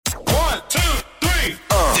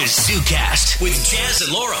The ZooCast with Jaz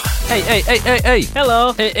and Laura. Hey.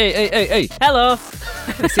 Hello. Hey. Hello.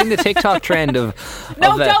 I've seen the TikTok trend of...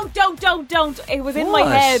 No, don't. It was in my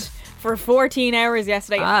What? head for 14 hours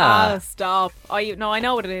yesterday. Ah. Stop. I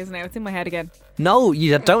know what it is now. It's in my head again. No,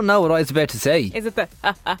 you don't know what I was about to say. Is it the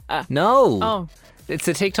No. Oh. It's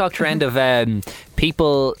a TikTok trend of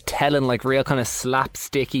people telling like real kind of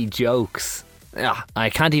slapsticky jokes. I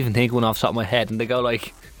can't even think one off the top of my head, and they go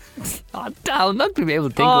like, "Oh, damn, I'm not going to be able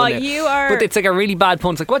to think Oh, one now." you are... But it's like a really bad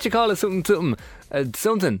pun. It's like, what you call it? Something.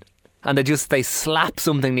 And they slap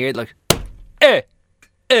something near it like, They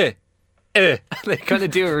kind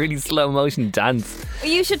of do a really slow motion dance.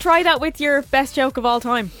 You should try that with your best joke of all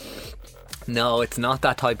time. No, it's not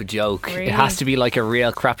that type of joke. Really? It has to be like a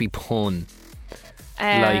real crappy pun.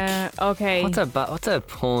 Okay. What's a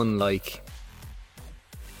pun like?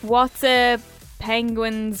 What's a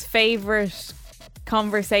penguin's favourite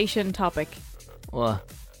conversation topic? What?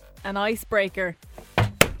 An icebreaker.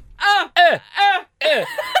 That's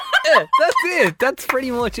it. That's pretty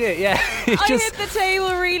much it. Yeah. I hit the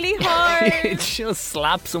table really hard. It just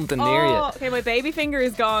slaps something near you. Okay, my baby finger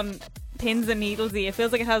is gone pins and needlesy. It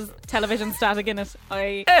feels like it has television static in it.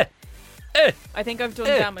 I think I've done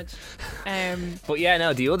damage. But yeah,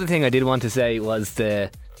 no. The other thing I did want to say was the.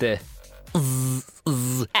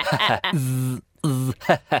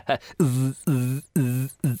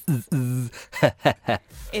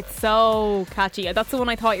 It's so catchy. That's the one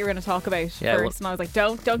I thought you were going to talk about first, and I was like,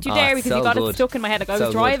 don't you dare, because so you got good. it stuck in my head. Like, I was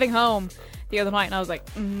So driving home the other night, and I was like,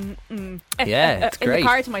 Yeah, it's in great. the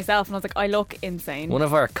car to myself, and I was like, I look insane. One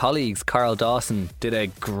of our colleagues, Carl Dawson, did a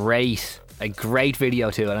great video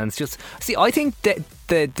to it, and it's just, see, I think that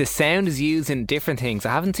the sound is used in different things.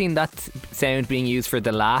 I haven't seen that sound being used for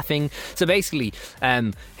the laughing. So basically,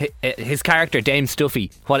 his character Dame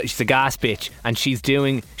Stuffy, she's a gas bitch, and she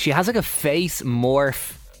has like a face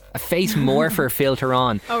morpher filter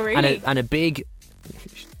on. Oh, really? And a big.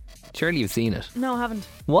 Surely you've seen it. No, I haven't.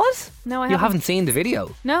 What? No, I You haven't. haven't seen the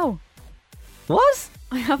video? No, What?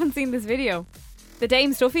 I haven't seen this video. The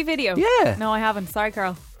Dame Stuffy video? Yeah. No, I haven't. Sorry,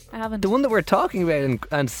 Carl. I haven't. The one that we're talking about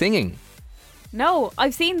and singing. No,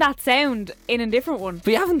 I've seen that sound in a different one. But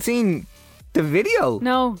you haven't seen the video?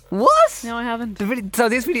 No. What? No, I haven't. So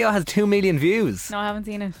this video has 2 million views. No, I haven't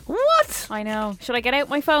seen it. What? I know. Should I get out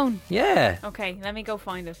my phone? Yeah. Okay, let me go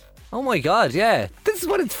find it. Oh my god, yeah. This is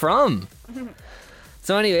what it's from.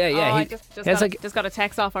 So anyway, yeah. I just got a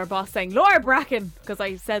text off our boss saying Laura Bracken, because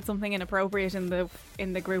I said something inappropriate in the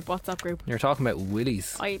group WhatsApp group. You're talking about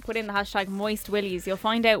willies. I put in the hashtag moist willies. You'll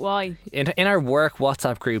find out why. In our work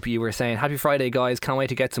WhatsApp group, you were saying, "Happy Friday, guys. Can't wait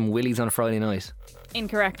to get some willies on a Friday night."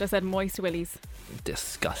 Incorrect. I said moist willies.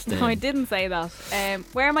 Disgusting. No, I didn't say that.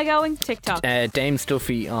 Where am I going? TikTok. Dame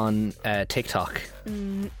Stuffy on TikTok.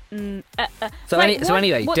 Anyway, Can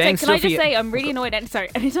Dame I Stuffy. just say I'm really annoyed. Sorry,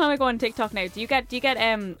 anytime I go on TikTok now, do you get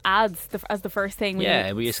ads as the first thing?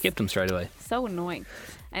 Yeah, we skipped them straight away. So annoying.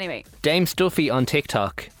 Anyway, Dame Stuffy on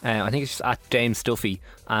TikTok. I think it's just at Dame Stuffy,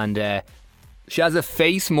 and she has a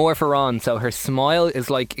face morpher on, so her smile is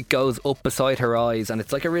like it goes up beside her eyes, and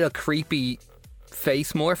it's like a real creepy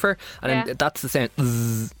face morpher, and then that's the sound.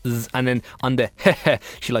 And then on the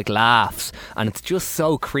she like laughs, and it's just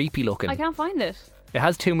so creepy looking. I can't find it. It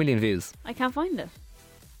has 2 million views. I can't find it.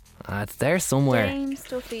 It's there somewhere. Dame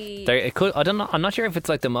Stuffy. There, it could. I don't know. I'm not sure if it's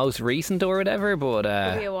like the most recent or whatever, but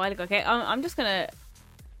It'll be a while ago. Okay, I'm just gonna.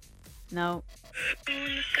 No.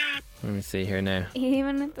 Let me see here now.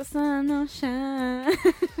 Even if the sun don't shine.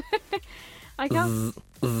 I can't.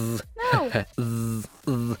 No.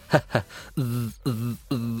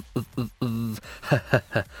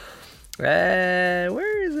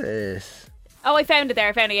 Where is this? Oh, I found it there.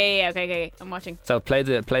 I found it. Yeah. Okay. I'm watching. So play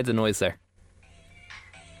the noise there.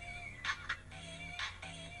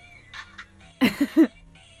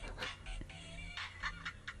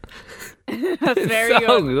 That's very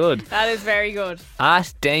so good. good. That is very good.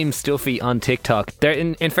 At Dame Stuffy on TikTok. There,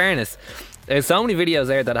 in fairness, there's so many videos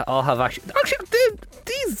there that all have all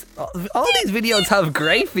these videos have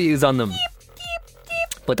great views on them.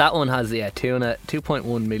 But that one has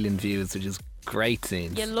 2.1 million views, which is great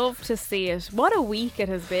scenes. You love to see it. What a week it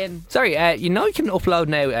has been. Sorry, you can upload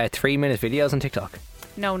now 3-minute videos on TikTok.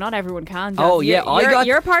 No, not everyone can. Oh, yeah,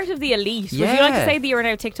 You're part of the elite. Yeah. Would you like to say that you're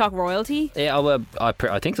now TikTok royalty? Yeah,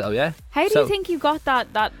 I think so, yeah. How do you think you got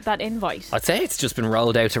that invite? I'd say it's just been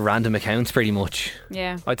rolled out to random accounts pretty much.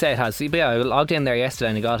 Yeah. I'd say it has. See, but yeah, I logged in there yesterday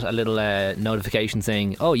and I got a little notification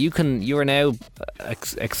saying, "Oh, you are now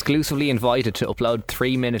exclusively invited to upload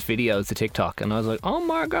 3-minute videos to TikTok." And I was like, "Oh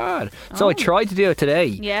my god!" So I tried to do it today.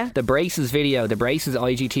 Yeah. The Braces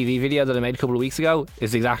IGTV video that I made a couple of weeks ago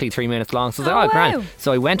is exactly 3 minutes long. So I was like, Oh, "Oh, wow. grand."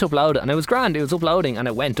 So I went upload it, and it was grand. It was uploading, and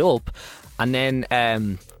it went up, and then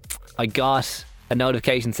I got a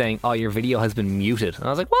notification saying, "Oh, your video has been muted." And I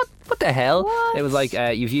was like, "What? What the hell?" What? It was like,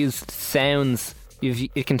 "You've used sounds.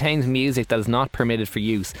 It contains music that is not permitted for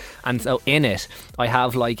use." And so in it, I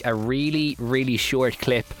have like a really, really short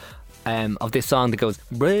clip of this song that goes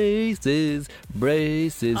braces,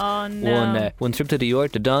 braces. Oh, no. One trip to the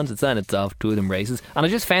York to dance, it's off, 2 of them races. And I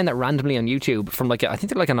just found that randomly on YouTube from like I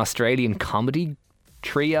think they're like an Australian comedy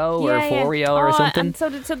trio or forio or something. And so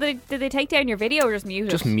did they take down your video or just mute it?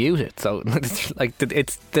 Just mute it. So like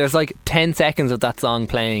there's like 10 seconds of that song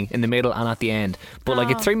playing in the middle and at the end, but like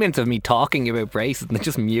it's 3 minutes of me talking about braces, and they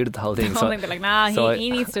just muted the whole thing. So they're like, nah, he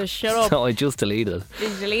needs to shut up. So I just deleted it.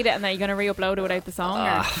 Did you delete it and then you're gonna re-upload it without the song?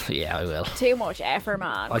 Yeah, I will. Too much effort,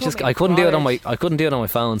 man. I couldn't do it on my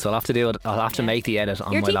phone, so I'll have to do it. I'll have to make the edit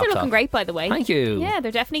on your my teeth laptop. are looking great, by the way. Thank you. Yeah,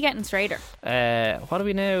 they're definitely getting straighter. What are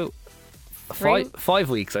we now? 5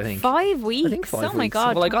 weeks, I think. 5 weeks. I think 5 weeks. Oh my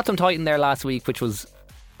god. Well, I got them tightened there last week, which was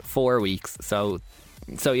 4 weeks. So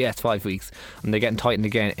yeah, it's 5 weeks, and they're getting tightened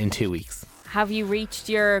again in 2 weeks. Have you reached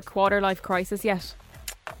your quarter life crisis yet?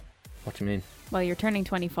 What do you mean? Well, you're turning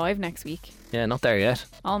 25 next week. Yeah, not there yet.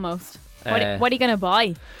 Almost. What are you going to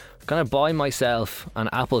buy? Gonna buy myself an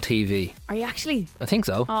Apple TV. Are you actually? I think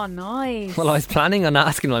so. Oh, nice. Well, I was planning on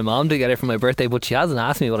asking my mom to get it for my birthday, but she hasn't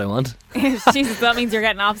asked me what I want. Jesus, that means you're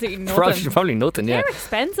getting absolutely nothing. Probably nothing, yeah. They're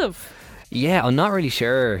expensive. Yeah, I'm not really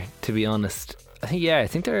sure, to be honest. I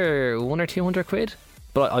think they're 100 or 200 quid.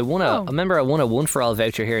 But I remember I won a One For All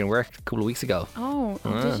voucher here in work a couple of weeks ago. Oh,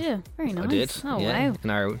 did you? Very nice. I did. Oh, yeah,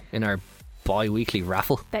 wow. In our bi-weekly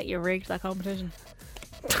raffle. Bet you rigged that competition.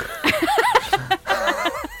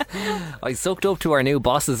 I sucked up to our new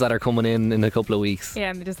bosses that are coming in a couple of weeks.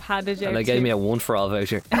 Yeah, and they just handed you And they gave me a One For All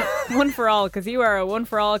voucher. One for all, because you are a one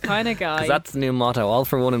for all kind of guy. Because that's the new motto, all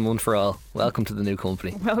for one and one for all. Welcome to the new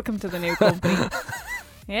company. Welcome to the new company.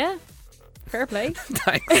 Yeah, fair play.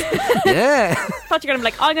 Thanks. Yeah. Thought you were going to be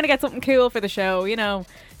like, I'm going to get something cool for the show,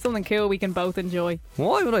 something cool we can both enjoy.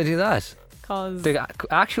 Why would I do that? Because the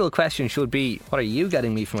actual question should be, what are you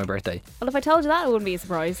getting me for my birthday? Well, if I told you that, it wouldn't be a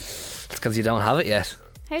surprise. It's because you don't have it yet.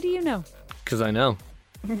 How do you know? Because I know.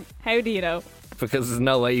 How do you know? Because there's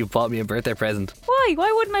no way you bought me a birthday present. Why? Why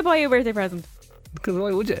wouldn't I buy you a birthday present? Because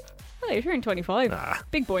why would you? Well, you're turning 25. Nah.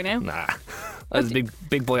 Big boy now. Nah. I was a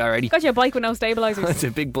big boy already. Got you a bike with no stabilisers. I was a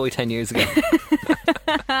big boy 10 years ago. You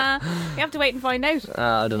have to wait and find out.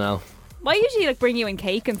 I don't know. Well, I usually bring you in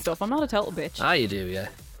cake and stuff. I'm not a total bitch. Ah, you do, yeah.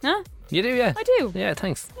 Huh? You do, yeah. I do. Yeah,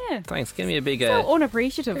 thanks. Yeah. Thanks. Give me a big So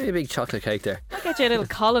unappreciative. give me a big chocolate cake there. I'll get you a little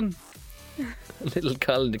Colin. Little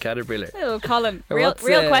Colin the caterpillar. Little Colin. Or Real what's,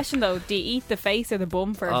 question though. Do you eat the face or the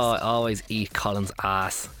bum first? Oh, I always eat Colin's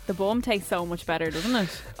ass. The bum tastes so much better, doesn't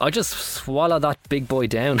it? I just swallow that big boy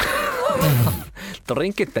down.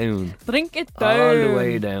 Drink it down. Drink it down. All the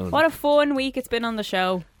way down. What a fun week it's been on the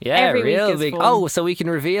show. Yeah, Every real week is big. fun. Oh, so we can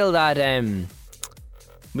reveal that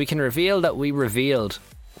we revealed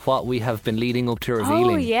what we have been leading up to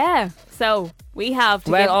revealing. Oh yeah. So we have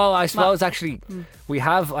to I suppose actually I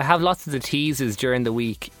have lots of the teases during the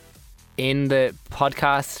week in the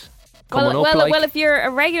podcast coming up. Well, if you're a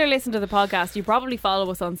regular listener to the podcast, you probably follow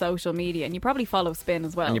us on social media, and you probably follow Spin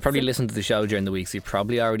as well. And you probably listen to the show during the week, so you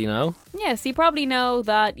probably already know. Yeah, so you probably know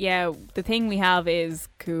that. Yeah, the thing we have is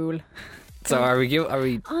cool. So are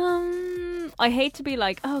we? I hate to be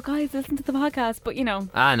like, oh guys, listen to the podcast, but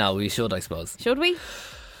No, we should, I suppose. Should we?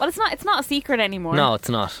 Well, it's not a secret anymore. No, it's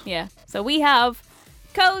not. Yeah. So we have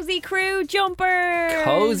Cozy Crew Jumpers.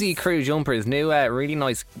 Cozy Crew Jumpers, new really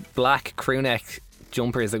nice black crew neck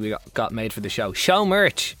jumpers that we got made for the show. Show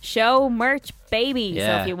merch, baby.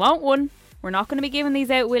 Yeah. So if you want one, we're not going to be giving these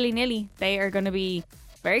out willy-nilly. They are going to be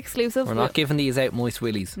very exclusive. We're not giving these out moist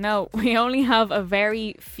willies. No, we only have a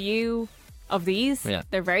very few of these. Yeah.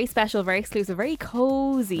 They're very special, very exclusive, very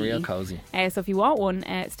cozy. Real cozy. So if you want one,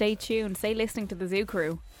 stay tuned, stay listening to the Zoo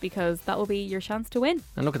Crew, because that will be your chance to win.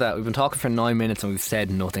 And look at that, we've been talking for 9 minutes and we've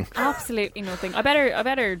said nothing. Absolutely nothing. I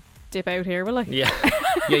better dip out here, will I? Yeah.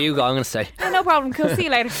 Yeah, you go, I'm going to stay. Yeah, no problem, cool, see you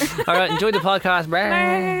later. Alright, enjoy the podcast.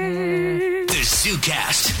 Bye. The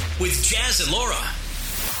ZooCast with Jaz and Laura.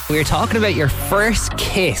 We were talking about your first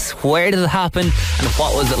kiss. Where did it happen and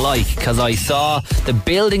what was it like? Because I saw the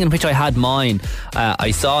building in which I had mine,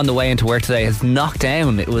 I saw on the way into work today, has knocked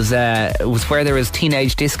down. It was where there was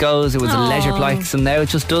teenage discos, it was a leisureplex, and now it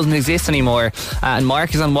just doesn't exist anymore. And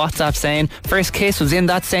Mark is on WhatsApp saying first kiss was in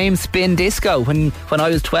that same Spin disco when I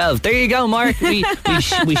was 12. There you go, Mark. We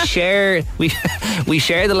share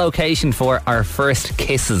the location for our first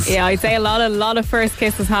kisses. Yeah, I'd say a lot of first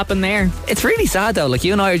kisses happen there. It's really sad though. Like,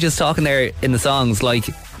 you and I are just talking there in the songs, like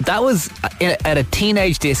that was at a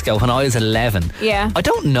teenage disco when I was 11. Yeah. I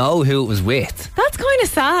don't know who it was with. That's kind of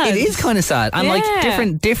sad. It is kind of sad. And like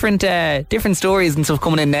different stories and stuff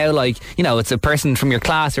coming in now, like, you know, it's a person from your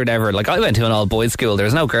class or whatever. Like, I went to an all boys school. There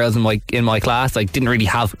was no girls in my class. Like, didn't really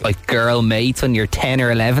have like girl mates when you're 10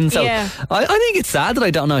 or 11. So Yeah. I think it's sad that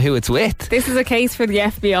I don't know who it's with. This is a case for the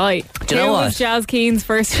FBI. Do you know Who what? was Jazz Keen's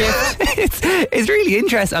first shift? It's really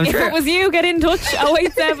interesting. I'm If sure it was you, get in touch.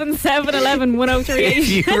 087 711 1038.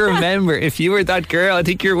 if you remember, if you were that girl, I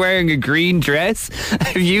think you're wearing a green dress.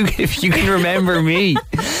 If you can remember me.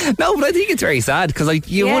 No, but I think it's very sad because like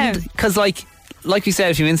you wouldn't, because like we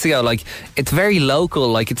said a few minutes ago, like it's very local.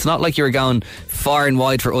 Like it's not like you were going far and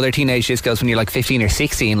wide for other teenage discos when you're like 15 or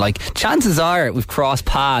 16. Like chances are we've crossed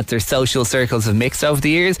paths or social circles have mixed over the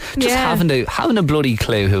years. Just having a bloody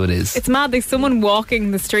clue who it is. It's mad. There's someone walking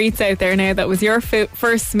the streets out there now that was your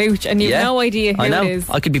first smooch, and you've no idea who I know. it is.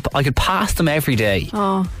 I could pass them every day.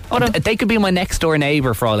 Oh, they could be my next door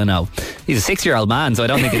neighbour for all I know. He's a 6-year-old man, so I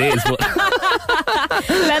don't think it is. But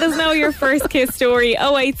let us know your first kiss story.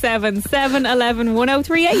 087 711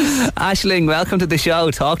 1038. Aisling, welcome to the show.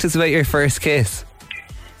 Talk to us about your first kiss.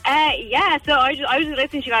 Yeah, so I was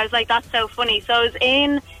listening to you. I was like, that's so funny. So I was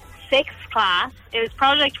in 6th class. It was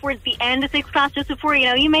probably like towards the end of 6th class, just before, you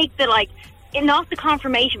know, you make the like, not the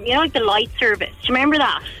confirmation, you know, like the light service. Do you remember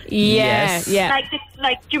that? Yes. Yeah.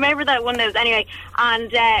 Like, do you remember that one of those? Anyway,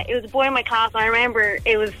 and it was a boy in my class. And I remember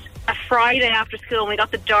it was a Friday after school, and we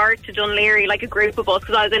got the dart to Dunleary, like a group of us,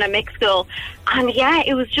 because I was in a mixed school. And yeah,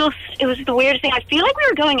 it was just the weirdest thing. I feel like we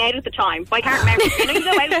were going out at the time, but I can't remember. You know, you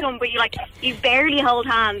go out with them, but you barely hold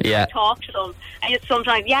hands and talk to them. And just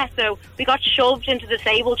sometimes, so we got shoved into the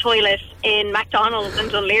disabled toilet in McDonald's in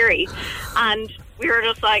Dunleary, and we were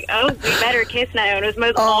just like, oh, we better kiss now. And it was the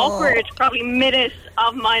most awkward, probably minute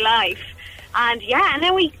of my life. And and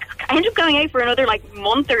then we ended up going out for another like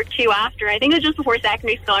month or two after. I think it was just before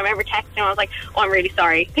secondary school. I remember texting him. I was like, oh, I'm really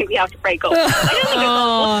sorry. I think we have to break up. I don't think it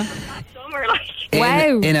was that summer.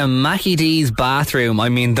 Like, in a Mackie D's bathroom. I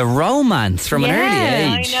mean, the romance from an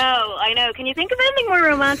early age. I know. Can you think of anything more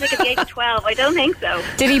romantic at the age of 12? I don't think so.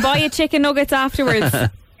 Did he buy you chicken nuggets afterwards?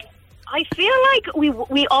 I feel like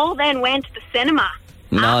we all then went to the cinema.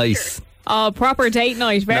 Nice. After. Oh, proper date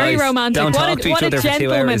night. Very romantic. Don't talk to each other for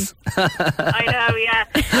 2 hours. I know, yeah.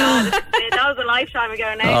 That was a lifetime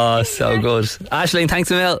ago now. Oh, so good. Aisling,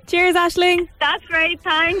 thanks a mil. Cheers, Aisling. That's great.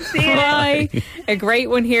 Thanks. See you. Bye. A great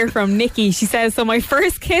one here from Nikki. She says, so my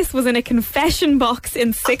first kiss was in a confession box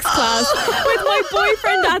in 6th class with my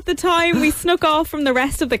boyfriend at the time. We snuck off from the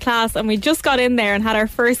rest of the class and we just got in there and had our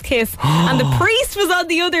first kiss. And the priest was on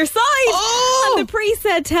the other side. And the priest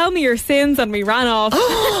said, tell me your sins, and we ran off.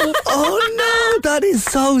 Oh no, that is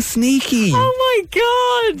so sneaky. Oh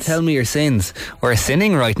my God. Tell me your sins. We're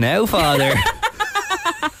sinning right now, Father.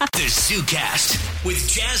 The ZooCast with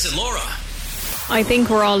Jaz and Laura. I think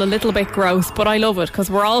we're all a little bit gross, but I love it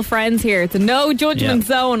because we're all friends here. It's a no judgment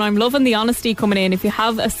zone. I'm loving the honesty coming in. If you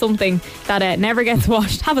have something that never gets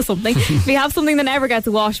washed, have a something. If you have something that never gets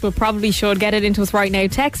washed but probably should, get it into us right now.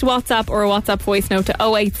 Text WhatsApp or a WhatsApp voice note to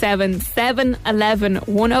 087 711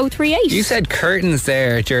 1038. You said curtains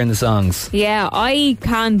there during the songs. Yeah, I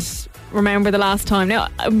can't remember the last time. Now,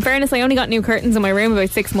 in fairness, I only got new curtains in my room about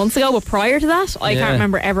 6 months ago, but prior to that, I can't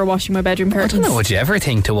remember ever washing my bedroom curtains. I don't know, would you ever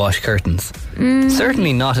think to wash curtains?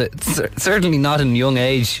 Certainly not in young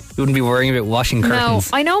age. You wouldn't be worrying about washing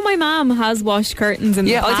curtains. No, I know my mum has washed curtains in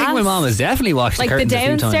the past. I think my mum has definitely washed the curtains like the a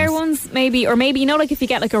few downstairs times. ones, maybe, or maybe, you know, like if you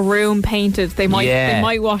get like a room painted, they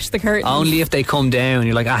might wash the curtains. Only if they come down.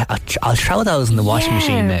 You're like, I'll throw those in the washing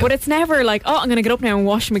machine now. But it's never like, oh, I'm going to get up now and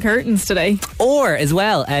wash my curtains today. Or as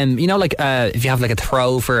well, you know, like if you have like a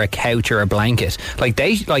throw for a couch or a blanket, like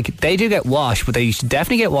they do get washed, but they should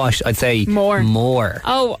definitely get washed. I'd say more.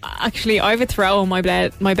 Oh, actually, I have a throw on my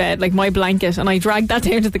bed, like my blanket, and I drag that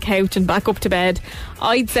down to the couch and back up to bed.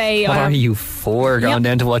 I'd say. What are you for? Going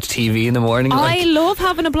down to watch TV in the morning? I love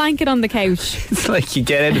having a blanket on the couch. It's like you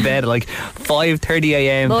get out of bed at like 5:30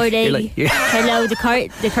 a.m. Morning. Like, hello,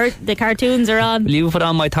 the cartoons are on. Will you put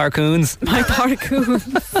on my Tarcoons? My Tarcoons.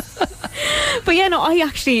 But yeah, no,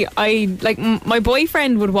 I like my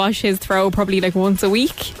boyfriend would wash his throw probably like once a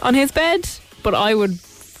week on his bed, but I would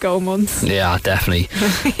go months. Yeah, definitely.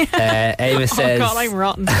 Ava says, oh God, I'm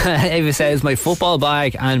rotten. Ava says, my football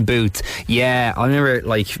bag and boots. Yeah, I remember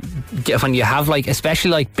like when you have like,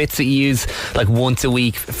 especially like bits that you use like once a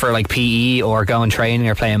week for like PE or going training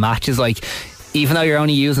or playing matches, like even though you're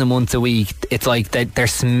only using them once a week, it's like they're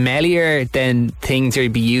smellier than things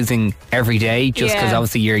you'd be using every day, just because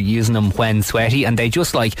obviously you're using them when sweaty, and they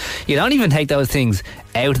just like, you don't even take those things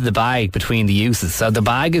out of the bag between the uses. So the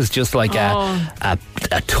bag is just like a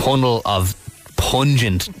tunnel of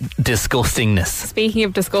pungent disgustingness. Speaking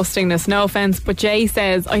of disgustingness, no offence, but Jay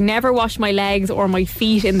says, I never wash my legs or my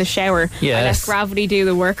feet in the shower. Yes. I let gravity do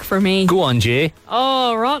the work for me. Go on, Jay.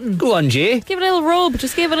 Oh, rotten. Go on, Jay. Give it a little rub.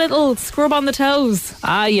 Just give it a little scrub on the toes.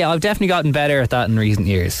 Yeah, I've definitely gotten better at that in recent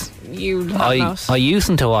years. You have not. I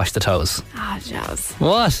used to wash the toes. Jazz.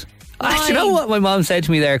 What? Do you know what my mum said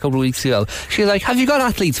to me there a couple of weeks ago? She was like, have you got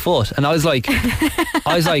athlete's foot? And I was like,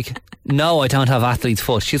 no, I don't have athlete's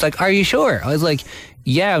foot. She's like, are you sure? I was like,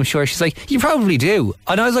 yeah, I'm sure. She's like, you probably do.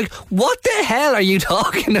 And I was like, what the hell are you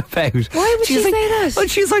talking about? Why would she say that? And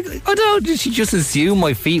she's like, I don't know, did she just assume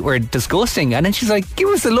my feet were disgusting? And then she's like, give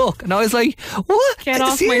us a look. And I was like, what? Get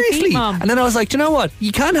off Seriously? my feet, Mum. And then I was like, do you know what?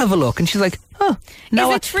 You can have a look. And she's like, oh, no.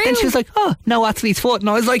 Is it true? And she was like, oh, no athlete's foot. And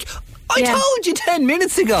I was like, I told you 10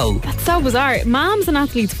 minutes ago. That's so bizarre. Mam's an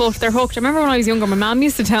athlete's foot. They're hooked. I remember when I was younger, my mum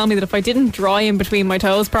used to tell me that if I didn't dry in between my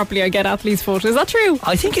toes properly, I get athlete's foot. Is that true?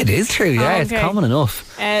 I think it is true, yeah. Okay. It's common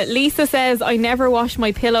enough. Lisa says, I never wash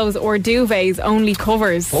my pillows or duvets, only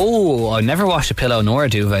covers. Oh, I never washed a pillow nor a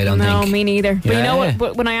duvet, I don't think. No, me neither. But you know Yeah. what?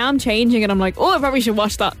 But when I am changing it, I'm like, oh, I probably should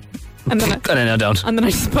wash that. And then I don't. and then I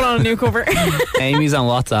just put on a new cover. Amy's on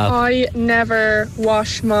WhatsApp. I never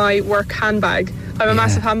wash my work handbag. I have a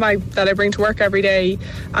massive handbag that I bring to work every day,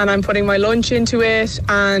 and I'm putting my lunch into it,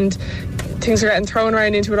 and things are getting thrown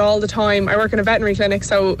around into it all the time. I work in a veterinary clinic,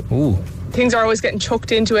 so things are always getting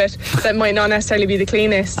chucked into it that might not necessarily be the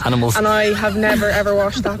cleanest. Animals. And I have never ever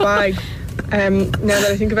washed that bag. Now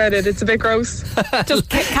that I think about it, it's a bit gross. Just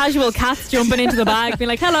casual cats jumping into the bag, being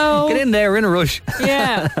like, hello. Get in there, we're in a rush.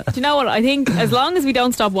 Yeah. Do you know what? I think as long as we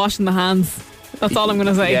don't stop washing the hands, that's all I'm going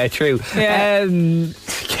to say. Yeah, true. Yeah.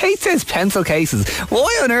 Kate says pencil cases.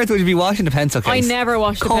 Why on earth would you be washing the pencil case? I never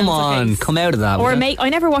wash the pencil case. Come out of that. Or I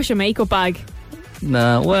never wash a makeup bag.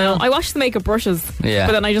 No, well, I wash the makeup brushes, Yeah.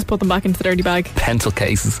 but then I just put them back into the dirty bag. pencil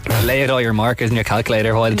cases. Lay out all your markers in your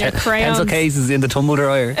calculator while the your crayons. pencil case is in the tumble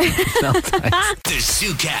dryer. No, thanks. The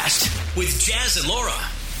ZooCast with Jaz and Laura.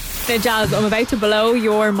 Now, Jazz, I'm about to blow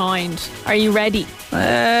your mind. Are you ready?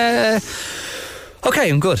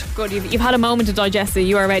 Okay, I'm good. Good. You've had a moment to digest it.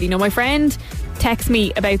 You are ready. Now, my friend texted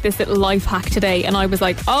me about this little life hack today, and I was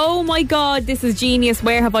like, oh my God, this is genius.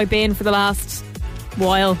 Where have I been for the last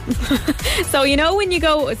while? So, you know, when you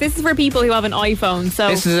go, this is for people who have an iPhone. So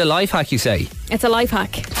This is a life hack, you say? it's a life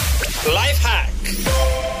hack. Life hack.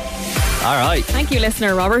 All right. Thank you,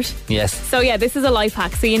 listener Robert. Yes. So yeah, this is a life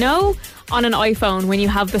hack. So you know, on an iPhone, when you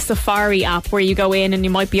have the Safari app where you go in and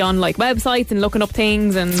you might be on like websites and looking up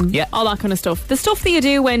things and all that kind of stuff. The stuff that you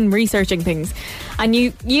do when researching things. And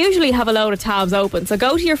you usually have a load of tabs open. So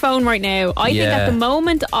go to your phone right now. I think at the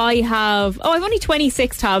moment I have... Oh, I've only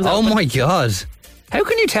 26 tabs open. Oh my God. How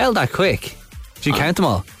can you tell that quick? Do you count them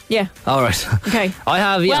all? Yeah. All right. Okay. I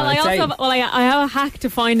have... Yeah, Well, I have a hack to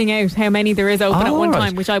finding out how many there is open at one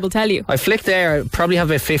time, which I will tell you. I flicked there. I probably have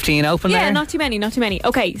about 15 open there. Yeah, not too many.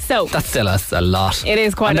 Okay, so... That's still a lot. It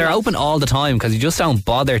is quite and a they're lot. open all the time because you just don't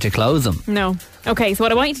bother to close them. No. Okay, so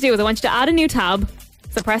what I want you to do is I want you to add a new tab.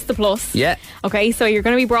 So press the plus. Yeah. Okay, so you're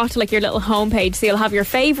going to be brought to like your little homepage. So you'll have your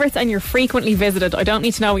favourites and your frequently visited. I don't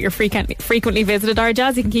need to know what your frequently visited are,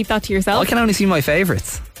 Jazz. You can keep that to yourself. I can only see my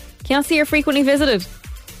favourites. Can't see your frequently visited.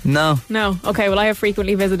 No. Okay, well I have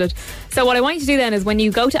frequently visited. So what I want you to do then is when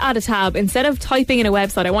you go to add a tab, instead of typing in a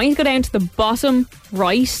website, I want you to go down to the bottom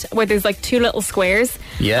right where there's like two little squares.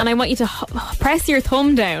 Yeah. And I want you to press your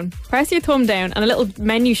thumb down. And a little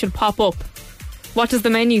menu should pop up. What does the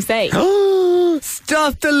menu say?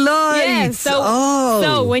 Stop the lights! Yeah,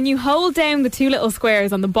 so when you hold down the two little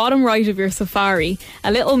squares on the bottom right of your Safari,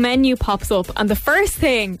 a little menu pops up, and the first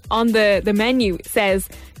thing on the menu says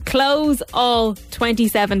close all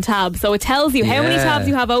 27 tabs. So it tells you how many tabs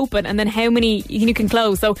you have open and then how many you can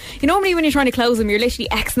close. So you normally when you're trying to close them, you're literally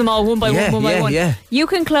Xing them all one by one. Yeah. You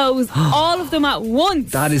can close all of them at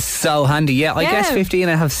once. That is so handy. Yeah, I guess 15.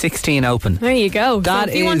 I have 16 open. There you go. That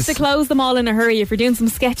so if you want to close them all in a hurry, if you're doing some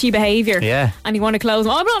sketchy behaviour, and you want to close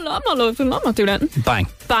them, I'm not doing anything.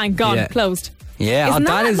 Bang, gone, closed. Yeah,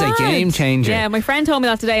 that is a game changer. Yeah, my friend told me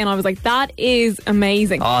that today and I was like, that is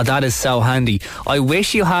amazing. Oh, that is so handy. I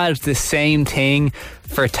wish you had the same thing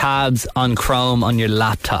for tabs on Chrome on your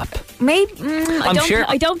laptop? Maybe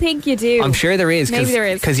I don't think you do. I'm sure there is. Maybe there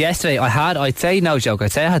is. Because yesterday I'd say no joke,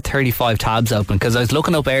 I'd say I had 35 tabs open because I was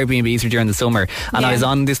looking up Airbnbs for during the summer, and I was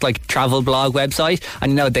on this like travel blog website,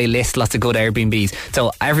 and you know they list lots of good Airbnbs.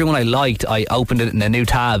 So everyone I liked, I opened it in a new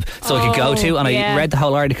tab so I could go to, and I read the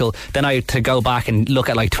whole article. Then I had to go back and look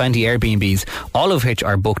at like 20 Airbnbs, all of which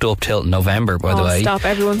are booked up till November, by the way. Stop!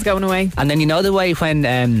 Everyone's going away. And then you know the way when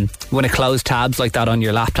it closed tabs like that on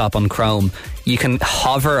your laptop on Chrome, you can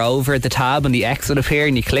hover over the tab and the X would appear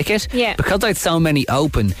and you click it. Yeah. Because I had so many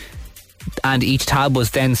open and each tab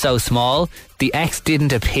was then so small, the X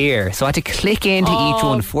didn't appear. So I had to click into each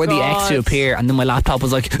one for the X to appear, and then my laptop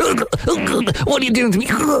was like, what are you doing to me?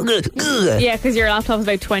 Yeah, because your laptop is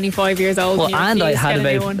about 25 years old. Well, and I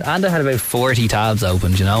had about 40 tabs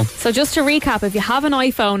opened, you know. So just to recap, if you have an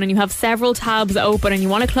iPhone and you have several tabs open and you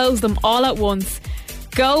want to close them all at once,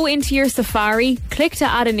 go into your Safari, click to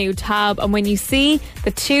add a new tab, and when you see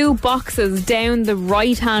the two boxes down the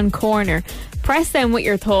right hand corner, press them with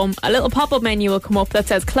your thumb. A little pop-up menu will come up that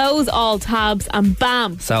says close all tabs, and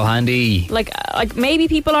bam. So handy. Like maybe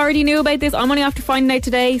people already knew about this. I'm only after finding out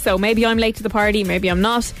today, so maybe I'm late to the party, maybe I'm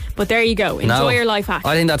not, but there you go. Enjoy your life hack.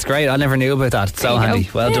 I think that's great. I never knew about that. It's so handy.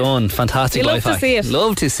 Well done. Fantastic life hack.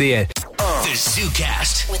 Love to see it. The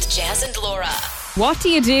ZooCast with Jaz and Laura. What do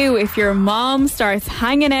you do if your mom starts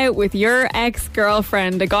hanging out with your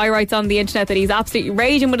ex-girlfriend? A guy writes on the internet that he's absolutely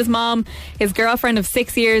raging with his mom. His girlfriend of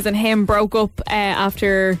 6 years and him broke up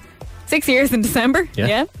after 6 years in December.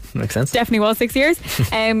 Yeah. Makes sense. Definitely was 6 years.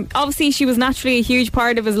 Obviously, she was naturally a huge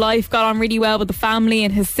part of his life, got on really well with the family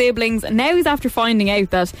and his siblings. And now he's after finding out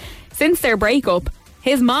that since their breakup,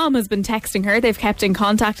 his mom has been texting her. They've kept in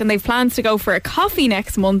contact and they've plans to go for a coffee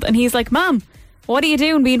next month. And he's like, Mom, what are you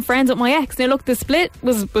doing being friends with my ex? Now look, the split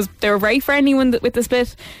was they were very friendly with the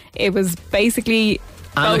split. It was basically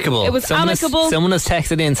amicable. It was amicable. Someone has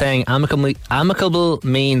texted in saying amicable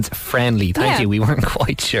means friendly. Thank you. We weren't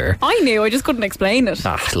quite sure. I knew, I just couldn't explain it.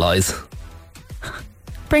 Lies.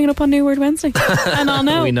 Bring it up on New Word Wednesday and I'll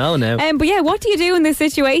know. We know now. But yeah, what do you do in this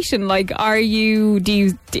situation? Like, are you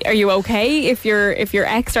okay if your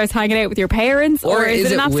ex starts hanging out with your parents, or is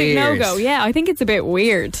it an absolute no-go? Yeah, I think it's a bit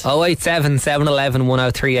weird. 087 711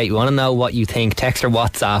 1038. You want to know what you think? Text or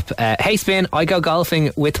WhatsApp. Hey Spin, I go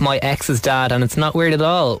golfing with my ex's dad and it's not weird at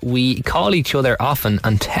all. We call each other often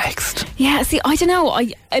and text. Yeah, see, I don't know.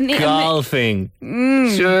 Golfing.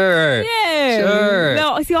 Sure. Yeah. Sure.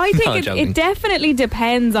 No, see, I think it definitely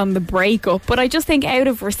depends on the breakup, but I just think out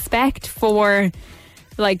of respect for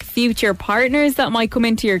like future partners that might come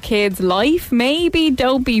into your kid's life, maybe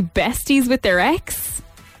don't be besties with their ex.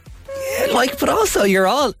 Yeah, but also you're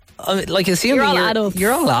all assuming you're all adults.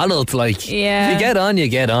 You're all adults. Like, yeah. If you get on, you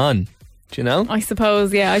get on. Do you know? I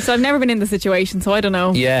suppose, yeah. So I've never been in the situation, so I don't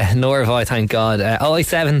know. Yeah, nor have I, thank God.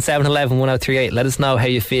 087 711 1038. Let us know how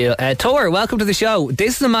you feel. Tor, welcome to the show.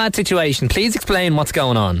 This is a mad situation. Please explain what's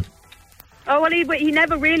going on. Oh, well, he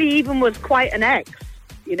never really even was quite an ex,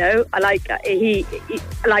 you know. I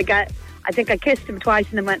think I kissed him twice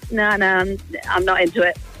and then went, no, I'm not into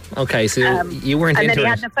it. Okay, so you weren't into it. And then he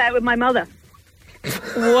had an affair with my mother.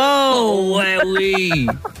 Whoa. Wowee.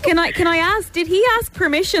 Can I ask, did he ask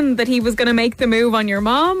permission that he was going to make the move on your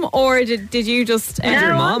mom, or did you just... Did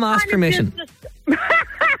your mom ask permission?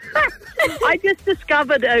 I just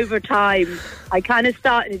discovered over time, I kind of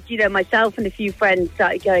started, myself and a few friends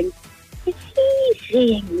started going, is he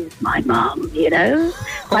seeing my mum, just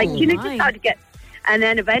started to get... And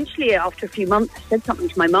then eventually, after a few months, I said something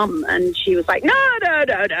to my mum, and she was like, no,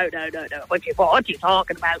 what are you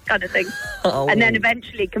talking about, kind of thing. Oh. And then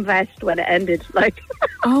eventually confessed when it ended. Like,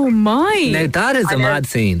 oh my. Now that is a mad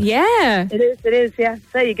scene. Yeah. It is, yeah.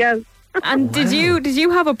 There you go. And did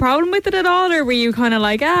you have a problem with it at all, or were you kind of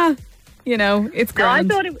like, it's grand?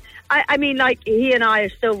 No, I thought I mean, he and I are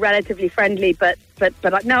still relatively friendly, but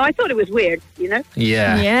no, I thought it was weird, Yeah.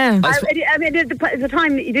 Yeah. I mean, at the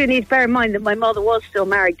time, you do need to bear in mind that my mother was still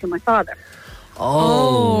married to my father.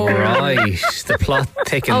 Oh, right. The plot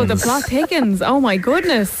thickens. Oh, the plot thickens. Oh, my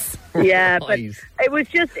goodness. Yeah, but it was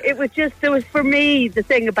just, there was, for me, the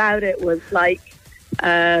thing about it was like,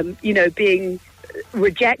 being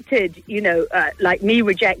rejected, like me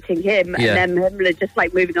rejecting him, and then him just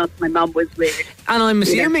like moving on to my mum was weird. And I'm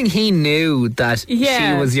assuming he knew that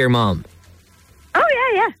she was your mum.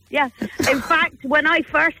 Oh yeah. In fact, when I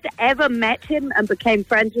first ever met him and became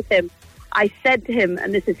friends with him, I said to him,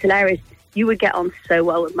 and this is hilarious, you would get on so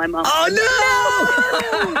well with my mum. Oh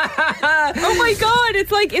Oh my God!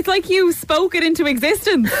 It's like you spoke it into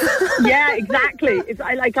existence. Yeah, exactly. It's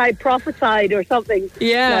I prophesied or something.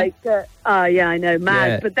 Yeah. Yeah, I know, mad.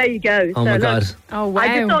 Yeah. But there you go. Oh my God. Oh wow!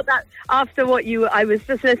 I just thought that after I was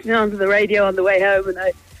just listening onto the radio on the way home, and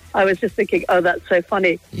I was just thinking, oh, that's so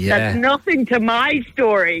funny. Yeah. That's nothing to my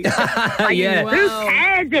story. Yeah. Who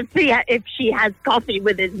cares if she has coffee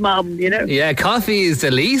with his mum, you know? Yeah, coffee is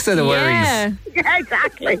the least of the worries. Yeah,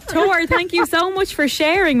 exactly. Tor, thank you so much for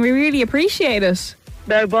sharing. We really appreciate it.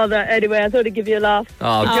 No bother. Anyway, I thought I'd give you a laugh.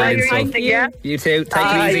 Oh, Enjoy great your stuff. evening, yeah? You too. Take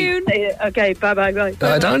Bye. it easy. Soon. Okay, bye.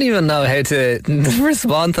 I don't even know how to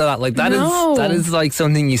respond to that. Like that is like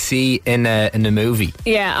something you see in a movie.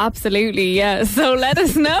 Yeah, absolutely. Yeah. So let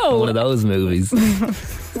us know. One of those movies.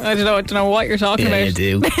 I don't know what you're talking Yeah, about.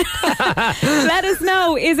 you do. Let us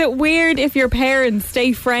know. Is it weird if your parents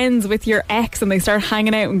stay friends with your ex and they start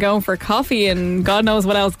hanging out and going for coffee and God knows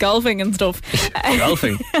what else, golfing and stuff?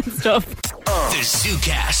 Golfing. And stuff. The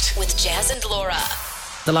ZooCast with Jaz and Laura.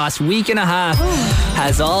 The last week and a half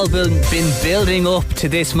has all been building up to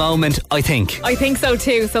this moment, I think. I think so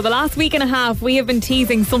too. So the last week and a half we have been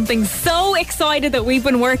teasing something so excited that we've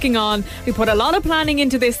been working on. We put a lot of planning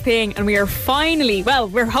into this thing and we are finally,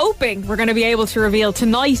 we're hoping we're going to be able to reveal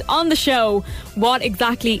tonight on the show what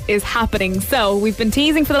exactly is happening. So we've been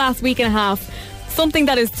teasing for the last week and a half something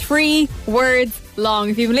that is 3 words long.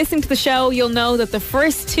 If you've been listening to the show, you'll know that the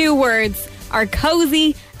first 2 words are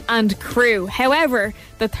cozy and crew. However,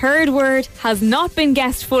 the third word has not been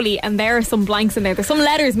guessed fully and there are some blanks in there. There's some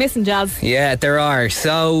letters missing, Jazz. Yeah, there are.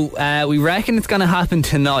 So we reckon it's going to happen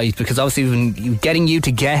tonight because obviously we've been getting you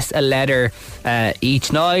to guess a letter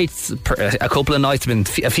each night. A couple of nights have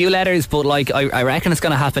been a few letters, but like I reckon it's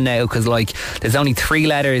going to happen now because like there's only 3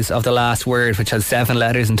 letters of the last word, which has 7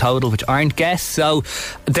 letters in total, which aren't guessed. So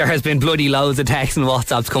there has been bloody loads of texts and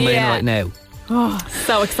WhatsApps coming in right now. Oh,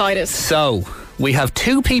 so excited. So we have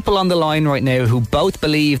 2 people on the line right now who both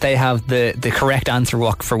believe they have the correct answer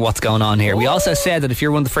for what's going on here. We also said that if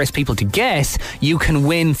you're one of the first people to guess, you can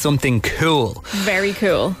win something cool. Very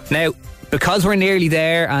cool. Now, because we're nearly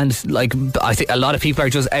there and like I think a lot of people are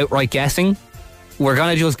just outright guessing, we're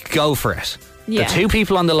going to just go for it. Yeah. The 2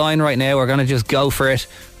 people on the line right now are going to just go for it.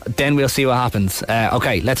 Then we'll see what happens.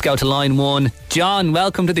 Okay, let's go to line 1. John,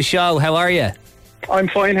 welcome to the show. How are you? I'm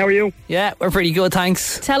fine, how are you? Yeah, we're pretty good,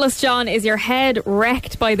 thanks. Tell us, John, is your head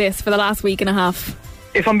wrecked by this for the last week and a half?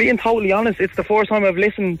 If I'm being totally honest, it's the first time I've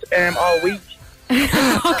listened all week.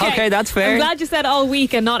 Okay, that's fair. I'm glad you said all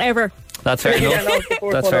week and not ever. That's fair enough. Yeah, no, it's the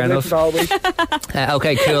first That's one fair I've enough. listened all week.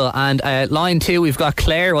 Okay, cool. And line 2, we've got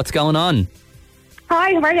Claire. What's going on?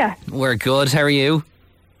 Hi, how are you? We're good. How are you?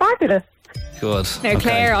 Fabulous. Good. Now, Okay.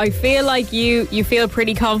 Claire, I feel like you feel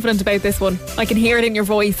pretty confident about this one. I can hear it in your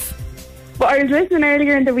voice. But I was listening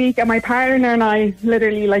earlier in the week and my partner and I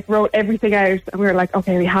literally wrote everything out and we were like,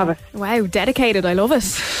 okay, we have it. Wow, dedicated. I love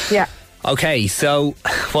it. Yeah. Okay, so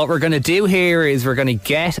what we're going to do here is we're going to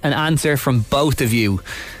get an answer from both of you.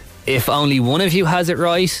 If only one of you has it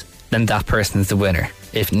right, then that person is the winner.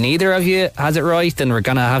 If neither of you has it right, then we're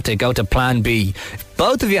going to have to go to plan B. If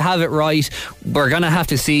both of you have it right, we're going to have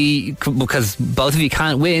to see, because both of you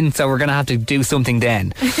can't win, so we're going to have to do something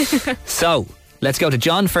then. So, let's go to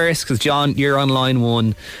John first, because John, you're on line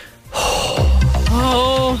 1.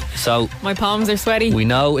 Oh, So, my palms are sweaty. we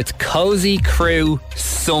know it's Cozy Crew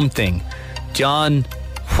something. John,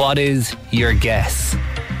 what is your guess?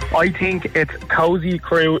 I think it's Cozy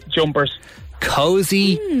Crew Jumpers.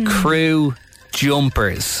 Cozy Crew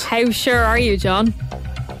Jumpers. How sure are you, John?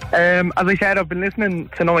 As I said, I've been listening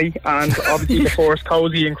tonight, and obviously the first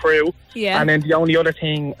Cozy and Crew. Yeah. And then the only other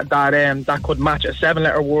thing that could match a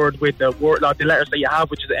 7-letter word with the letters that you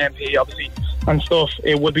have, which is the MP, obviously, and stuff,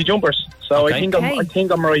 it would be jumpers. So Okay. I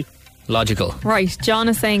think I'm right. Logical. Right, John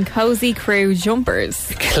is saying Cozy Crew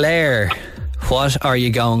Jumpers. Claire, what are you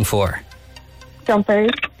going for?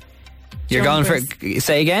 Jumpers. You're going for,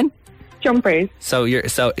 say again? Jumpers. So you're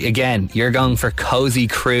going for Cozy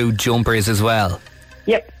Crew Jumpers as well.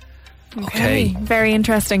 Yep. Okay. Very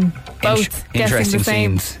interesting. Both guessing Interesting the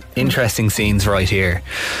same. scenes. Interesting scenes right here.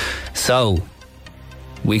 So,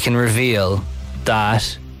 we can reveal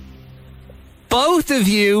that both of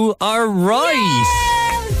you are right.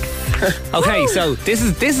 Okay, so this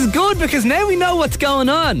is good because now we know what's going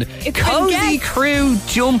on. It's Cozy been guessed. Crew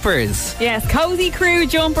Jumpers. Yes, Cozy Crew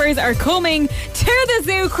Jumpers are coming to the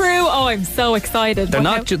Zoo Crew. Oh, I'm so excited. They're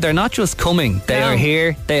not just coming. They No. are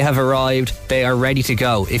here. They have arrived. They are ready to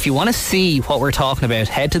go. If you want to see what we're talking about,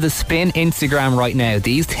 head to the Spin Instagram right now.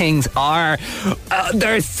 These things are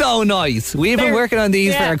they're so nice. We've been They're- working on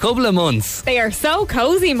these yeah. for a couple of months. They are so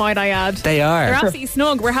cozy, might I add. They are. They're absolutely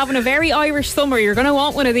snug. We're having a very Irish summer. You're going to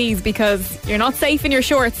want one of these because you're not safe in your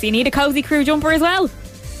shorts. You need a Cozy Crew jumper as well.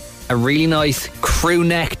 A really nice crew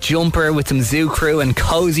neck jumper with some Zoo Crew and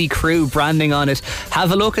Cozy Crew branding on it.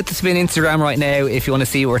 Have a look at the Spin Instagram right now if you want to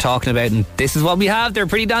see what we're talking about. And this is what we have. They're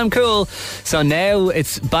pretty damn cool. So now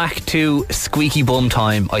it's back to squeaky bum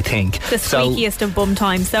time, I think. The squeakiest of bum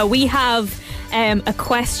time. So we have a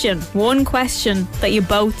question. One question that you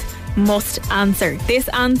both must answer. This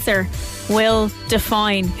answer will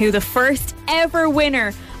define who the first ever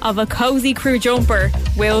winner of a Cozy Crew jumper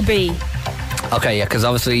will be. Okay, yeah, because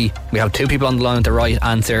obviously we have two people on the line with the right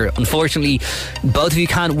answer. Unfortunately, both of you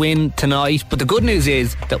can't win tonight, but the good news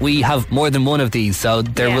is that we have more than one of these, so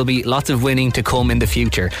there will be lots of winning to come in the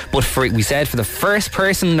future. But we said for the first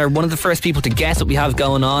person, or one of the first people to guess what we have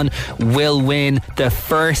going on, will win the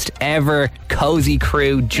first ever Cozy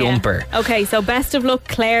Crew jumper. Yeah. Okay, so best of luck,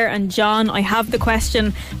 Claire and John. I have the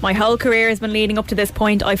question. My whole career has been leading up to this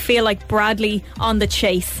point. I feel like Bradley on the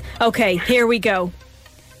chase. Okay, here we go.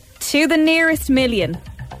 To the nearest million.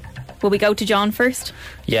 Will we go to John first?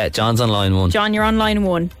 Yeah, John's on line one. John, you're on line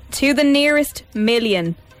one. To the nearest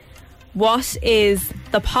million, what is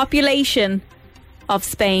the population of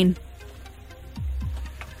Spain?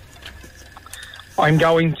 I'm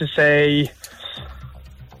going to say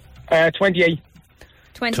 28.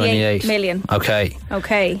 28 million. Okay.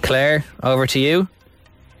 Okay. Claire, over to you.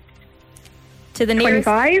 To the nearest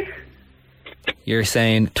 25. You're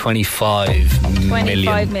saying 25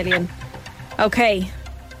 million. Okay.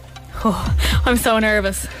 Oh, I'm so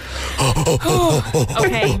nervous.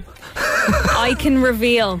 Okay. I can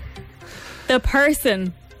reveal the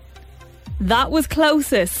person that was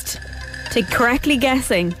closest to correctly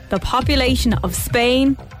guessing the population of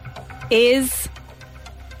Spain is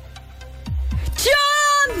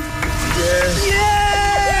John!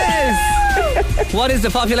 Yes! What is the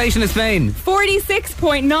population of Spain?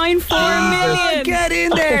 46.94 million. Get in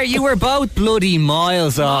there. You were both bloody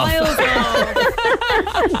miles off.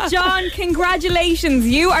 John, congratulations.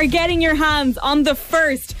 You are getting your hands on the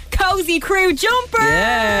first Cozy Crew jumper.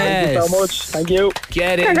 Yes. Thank you so much. Thank you.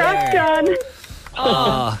 Get in Congrats, there. John.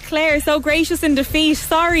 Oh. Claire, so gracious in defeat.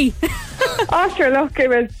 Sorry. Oh, sure, look, it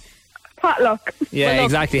was potluck. Yeah, Well, look.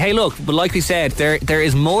 exactly. Hey, look, but like we said, there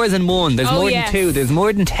is more than one. There's more yes. than two. There's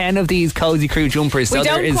more than 10 of these Cozy Crew jumpers. We So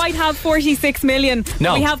there don't is. quite have 46 million.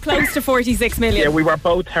 No. We have close to 46 million. Yeah, we were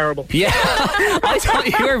both terrible. Yeah, I thought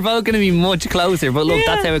you were both going to be much closer, but look,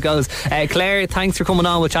 that's how it goes. Claire, thanks for coming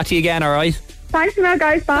on. We'll chat to you again, alright? Thanks a lot,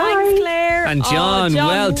 guys. Bye. Thanks, Claire. And John,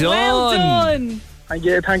 well done. Well done. Thank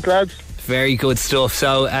you. Thanks, lads. Very good stuff.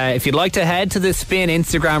 So if you'd like to head to the Spin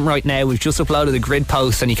Instagram right now, we've just uploaded a grid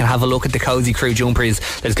post and you can have a look at the Cozy Crew jumpers.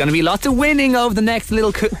 There's going to be lots of winning over the next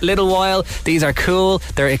little while. These are cool,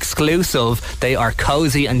 they're exclusive, they are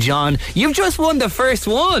cozy. And John, you've just won the first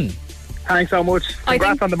one. Thanks so much.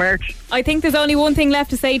 Congrats on the merch. I think there's only one thing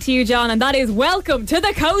left to say to you, John, and that is welcome to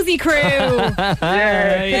the Cozy Crew.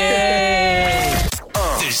 Yay.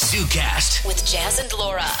 The ZooCast with Jaz and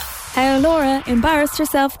Laura. How Laura embarrassed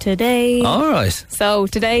herself today. Alright. So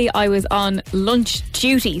today I was on lunch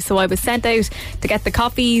duty, so I was sent out to get the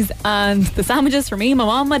coffees and the sandwiches for me, my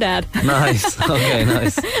mum, my dad. Nice. Okay,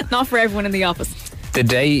 nice. Not for everyone in the office. Did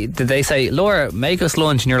they say, Laura, make us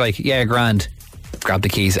lunch? And you're like, yeah, grand. Grab the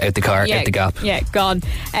keys out the car, out the gap. Yeah, gone. So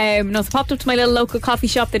I popped up to my little local coffee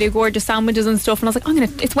shop. They do gorgeous sandwiches and stuff, and I was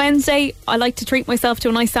like, it's Wednesday, I like to treat myself to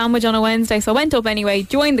a nice sandwich on a Wednesday. So I went up anyway,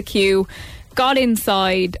 joined the queue, got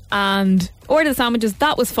inside and ordered the sandwiches.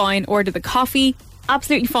 That was fine. Ordered the coffee,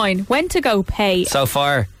 absolutely fine. Went to go pay. So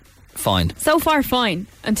far fine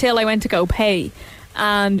Until I went to go pay.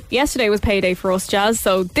 And yesterday was payday for us, Jazz,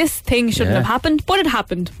 so this thing shouldn't have happened, but it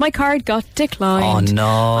happened. My card got declined. Oh no.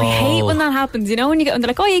 I hate when that happens, you know, when you get, and they're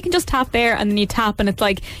like, oh, you can just tap there, and then you tap and it's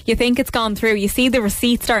like, you think it's gone through, you see the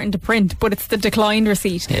receipt starting to print, but it's the declined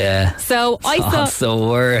receipt. Yeah. So I thought, that's the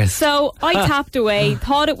worst. so I tapped away,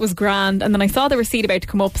 thought it was grand, and then I saw the receipt about to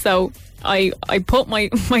come up, so I put my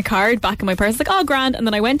card back in my purse, like, oh, grand. And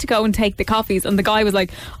then I went to go and take the coffees, and the guy was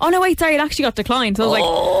like, oh no, wait, sorry, it actually got declined. So I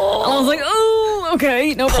was like, oh,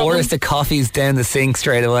 okay, no problem. Pours the coffees down the sink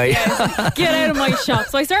straight away. Get out of my shop.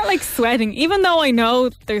 So I start like sweating, even though I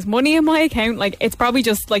know there's money in my account. Like, it's probably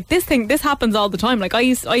just like this happens all the time. Like, I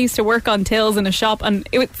used to work on tills in a shop, and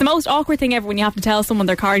it's the most awkward thing ever when you have to tell someone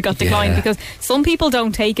their card got declined, because some people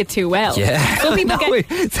don't take it too well. Yeah. Some people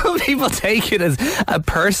some people take it as a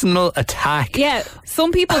personal attack. Yeah,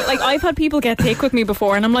 some people, like, I've had people get thick with me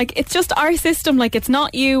before, and I'm like, it's just our system, like, it's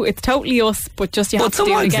not you, it's totally us, but just you have to do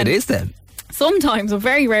it again. Sometimes it is them. Sometimes, but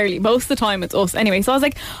very rarely. Most of the time it's us. Anyway, so I was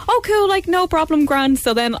like, oh cool, like no problem, grand.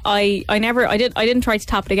 So then I didn't try to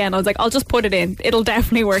tap it again. I was like, I'll just put it in. It'll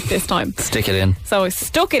definitely work this time. Stick it in. So I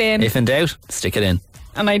stuck it in. If in doubt, stick it in.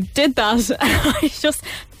 And I did that. I just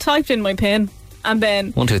typed in my PIN and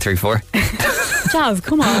then 1, 2, 3, 4. Jazz,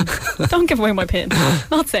 come on. Don't give away my PIN.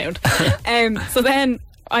 Not sound. So then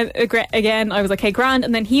I was like, hey, grand.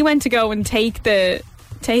 And then he went to go and take the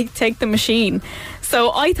machine.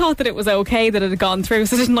 So I thought that it was okay that it had gone through,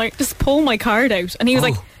 so didn't I just pull my card out? And he was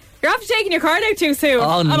like, you're after taking your card out too soon.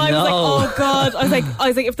 Oh, and I was like, no. oh God. I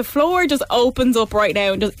was like, if the floor just opens up right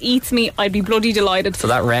now and just eats me, I'd be bloody delighted. So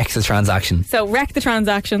that wrecks the transaction. So wrecked the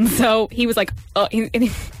transaction. So he was like, he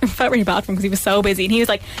felt really bad for him because he was so busy. And he was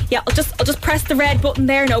like, yeah, I'll just press the red button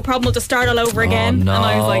there, no problem, I'll just start all over again. No. And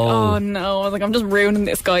I was like, oh no. I was like, I'm just ruining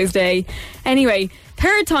this guy's day. Anyway,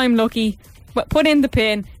 third time lucky. Put in the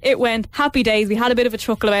PIN, it went, happy days. We had a bit of a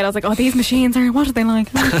chuckle about it. I was like, oh, these machines are, what are they like?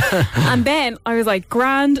 And then I was like,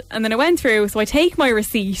 grand. And then it went through, so I take my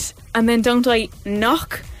receipt and then don't I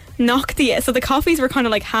knock so the coffees were kind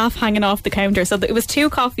of like half hanging off the counter, so it was 2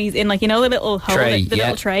 coffees in, like, you know, the little hole, tray,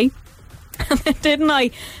 little tray. And then didn't I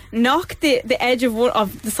knock the edge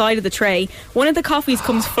of the side of the tray? One of the coffees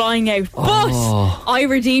comes flying out, but I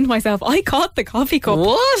redeemed myself. I caught the coffee cup.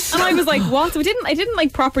 What? And I was like, what? So I didn't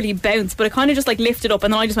like properly bounce, but it kind of just like lifted up,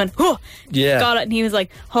 and then I just went, oh, yeah, got it. And he was like,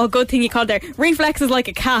 oh, good thing you caught it there. Reflexes like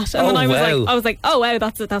a cat. And then I was like, oh wow,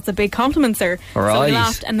 that's a big compliment, sir. Right. So we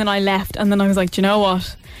laughed, and then I left, and then I was like, do you know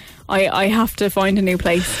what? I have to find a new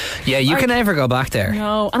place. Yeah, you can never go back there.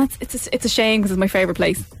 No, and it's a shame because it's my favourite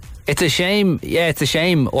place. It's a shame. Yeah, it's a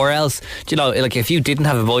shame. Or else, you know, like if you didn't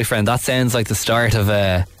have a boyfriend, that sounds like the start of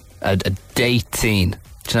a date scene.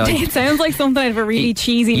 Do you know, it sounds like something out of a really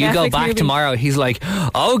cheesy You Netflix go back movie. tomorrow, he's like,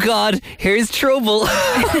 oh God, here's trouble.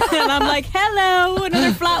 And I'm like, hello,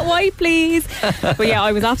 another flat white please. But yeah,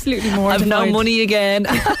 I was absolutely mortified. I've no money again.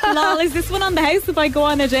 Lol, is this one on the house if I go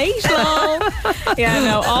on a date? Lol. Yeah,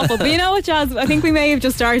 no, awful. But you know what, Jazz, I think we may have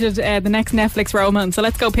just started the next Netflix romance, so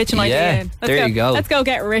let's go pitch an idea in. There you go. Let's go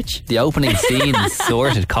get rich. The opening scene is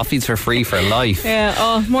sorted. Coffees for free for life. Yeah,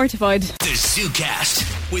 oh, mortified. The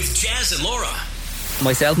ZooCast with Jaz and Laura.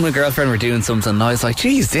 Myself and my girlfriend were doing something and I was like,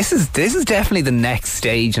 geez, this is definitely the next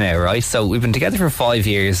stage now, right? So we've been together for 5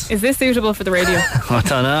 years. Is this suitable for the radio? I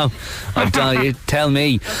don't know. You tell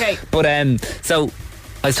me. Okay. But so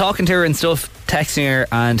I was talking to her and stuff, texting her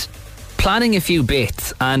and planning a few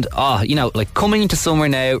bits, and you know, like coming into summer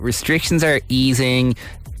now, restrictions are easing,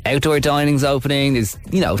 outdoor dining's opening, there's,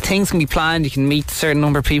 you know, things can be planned, you can meet a certain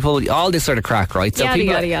number of people, all this sort of crack, right? So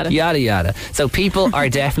Yada yada. So people are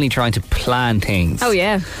definitely trying to plan things. Oh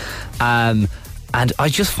yeah. And I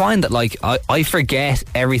just find that, like, I forget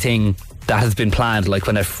everything that has been planned. Like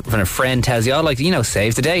when a friend tells you, oh, like, you know,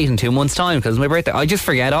 save the date in 2 months' time because it's my birthday, I just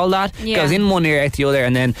forget all that. Yeah. Goes in one ear out the other,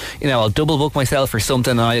 and then, you know, I'll double book myself for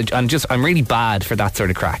something, and I'm really bad for that sort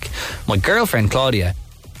of crack. My girlfriend Claudia,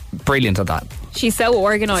 brilliant at that. She's so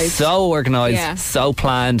organised. Yeah. So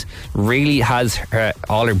planned. Really has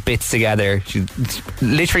all her bits together. She's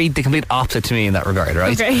literally the complete opposite to me in that regard,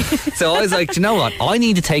 right? Okay. So I was like, do you know what? I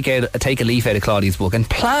need to take a leaf out of Claudia's book and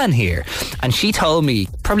plan here. And she told me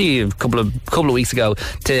probably a couple of weeks ago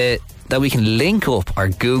that we can link up our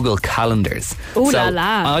Google calendars. Ooh la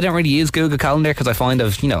la. I don't really use Google Calendar because I find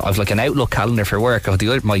I've like an Outlook calendar for work,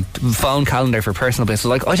 I've my phone calendar for personal business. So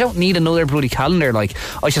like, I don't need another bloody calendar. Like,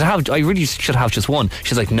 I really should have just one.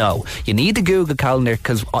 She's like, no, you need the Google Calendar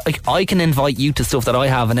because I can invite you to stuff that I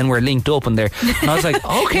have, and then we're linked up in there. And I was like,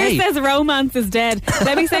 okay. It says romance is dead.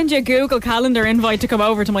 Let me send you a Google Calendar invite to come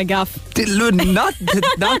over to my gaff.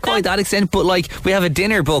 Not quite that extent, but like, we have a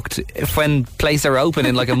dinner booked when places are open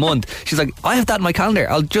in like a month. She's like, I have that in my calendar,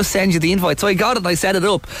 I'll just send you the invite. So I got it and I set it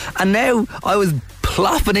up, and now I was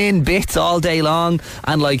plopping in bits all day long,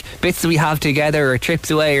 and like bits that we have together, or trips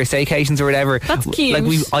away, or staycations or whatever. That's cute.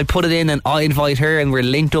 Like I put it in and I invite her and we're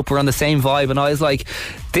linked up, we're on the same vibe, and I was like,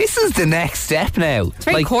 this is the next step now. It's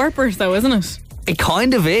very corporate though, isn't it? It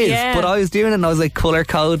kind of is, yeah. But I was doing it and I was like colour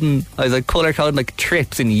coding like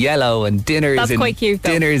trips in yellow and dinners. That's quite cute though.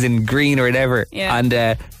 Dinners in green or whatever. Yeah.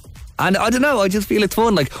 And I don't know, I just feel it's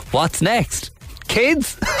fun. Like, what's next?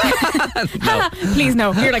 Kids? No. Please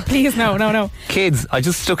no. You're like, please no. Kids. I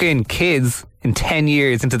just stuck in kids in 10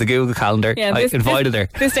 years into the Google Calendar. Yeah, I invited her.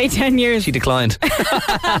 This day 10 years. She declined. But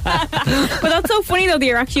that's so funny though that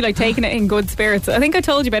you're actually like taking it in good spirits. I think I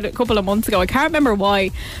told you about it a couple of months ago. I can't remember why,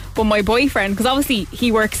 but my boyfriend, because obviously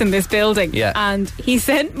he works in this building, yeah, and he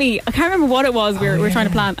sent me, I can't remember what it was we were trying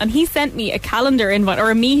to plan, and he sent me a calendar invite or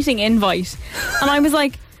a meeting invite, and I was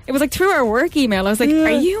like, it was like through our work email. I was like,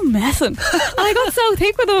 are you messing? And I got so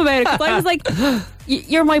thick with him about it because I was like,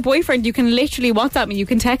 you're my boyfriend. You can literally WhatsApp me. You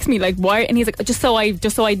can text me. Like, why? And he's like, just so I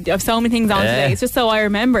have so many things on today. It's just so I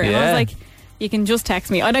remember. And I was like, you can just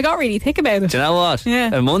text me. And I got really thick about it. Do you know what?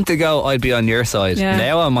 Yeah. A month ago, I'd be on your side. Yeah.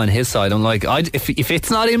 Now I'm on his side. I'm like, if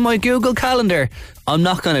it's not in my Google Calendar, I'm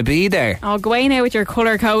not going to be there. I'll go away now with your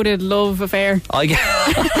colour-coded love affair. I'll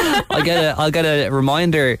get a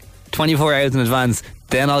reminder 24 hours in advance.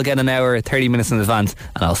 Then I'll get an hour, 30 minutes in advance,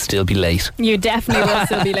 and I'll still be late. You definitely will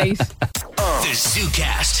still be late. The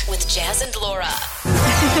ZooCast with Jaz and Laura.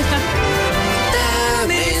 The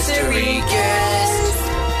mystery guest.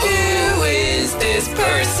 Who is this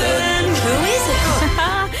person? Who is it?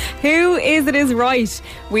 Who is it is right.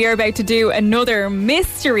 We are about to do another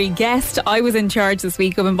mystery guest. I was in charge this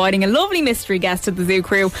week of inviting a lovely mystery guest to the Zoo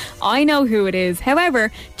crew. I know who it is.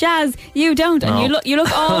 However, Jaz, you don't. And you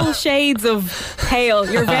look all shades of pale.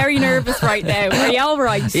 You're very nervous right now. Are you all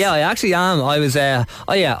right? Yeah, I actually am. I was,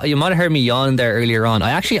 you might have heard me yawn there earlier on.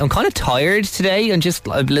 I'm kind of tired today and just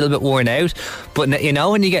a little bit worn out. But you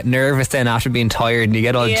know when you get nervous then after being tired and you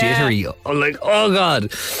get all jittery, I'm like, oh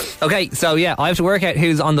God. Okay, so yeah, I have to work out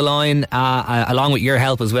who's on the line along with your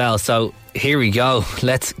help as well. So here we go.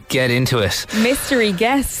 Let's get into it. Mystery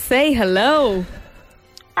guest, say hello.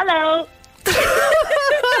 Hello.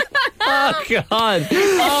 Oh God.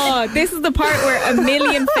 Oh, this is the part where a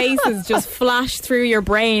million faces just flash through your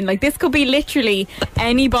brain. Like, this could be literally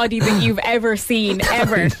anybody that you've ever seen,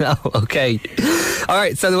 ever. No, okay.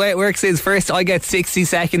 Alright, so the way it works is first I get 60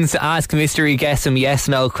 seconds to ask mystery guests some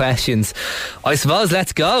yes/no questions. I suppose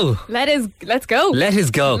let's go. Let's go. Let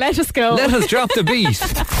us go. Let us go. Let us drop the beat.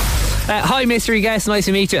 Hi mystery guest, nice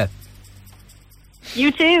to meet you.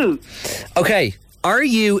 You too. Okay, are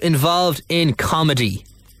you involved in comedy?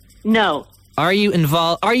 No. Are you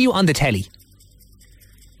on the telly?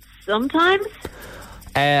 Sometimes.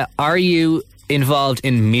 Are you involved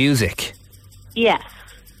in music? Yes.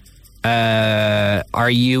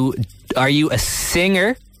 Are you a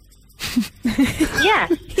singer?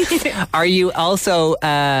 Yes. Are you also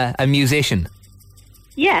a musician?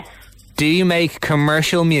 Yes. Do you make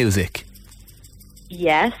commercial music?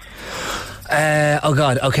 Yes. Oh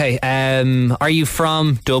God, okay. Are you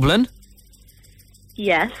from Dublin?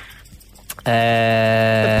 Yes.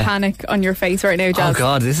 The panic on your face right now, Jaz. Oh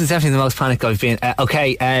God, this is definitely the most panic I've been.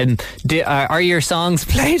 Okay, are your songs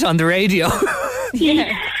played on the radio?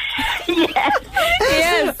 Yeah. Yes.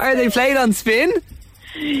 Yes. Are they played on Spin?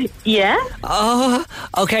 Yeah. Oh,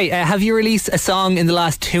 okay. Have you released a song in the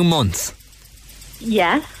last 2 months?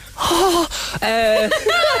 Yes.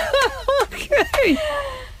 Okay.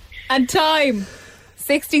 And time.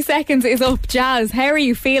 60 seconds is up. Jaz, how are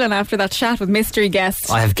you feeling after that chat with mystery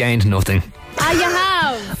guest? I have gained nothing. You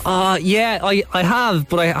have? Yeah, I have,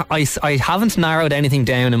 but I haven't narrowed anything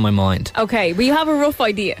down in my mind. Okay, well, you have a rough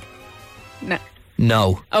idea.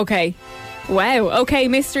 No. Okay. Wow. Okay,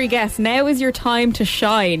 mystery guest, now is your time to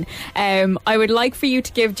shine. I would like for you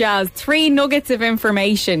to give Jaz 3 nuggets of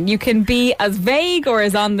information. You can be as vague or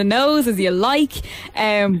as on the nose as you like.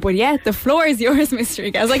 But yeah, the floor is yours,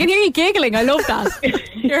 mystery guest. I can hear you giggling. I love that.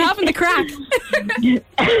 You're having the crack.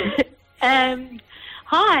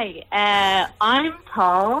 Hi, I'm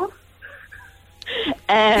tall.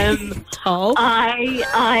 Tall?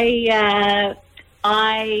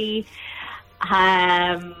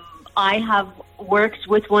 I have worked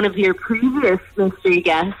with one of your previous mystery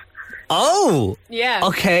guests. Oh! Yeah.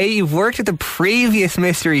 Okay, you've worked with the previous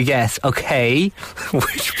mystery guest. Okay.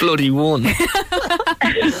 Which bloody one?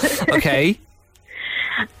 Okay.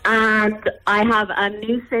 And I have a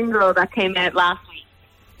new single that came out last week.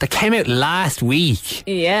 That came out last week?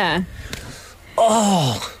 Yeah.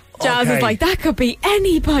 Oh! Jaz is like, that could be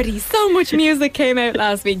anybody. So much music came out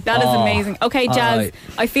last week. That is amazing. Okay, Jaz,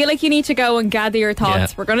 I feel like you need to go and gather your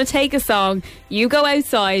thoughts. Yeah. We're going to take a song. You go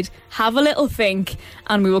outside, have a little think,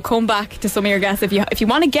 and we will come back to some of your guests. If you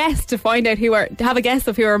want a guest to find out have a guess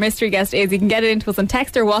of who our mystery guest is, you can get it into us on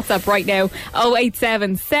text or WhatsApp right now,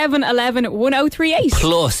 087 711 1038.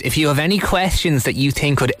 Plus, if you have any questions that you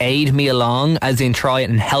think could aid me along, as in try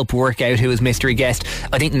and help work out who is mystery guest,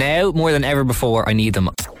 I think now more than ever before I need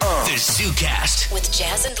them. The ZooCast with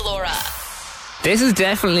Jaz and Laura. This is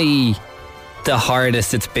definitely the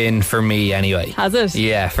hardest it's been for me anyway. Has it?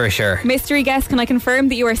 Yeah, for sure. Mystery guest, can I confirm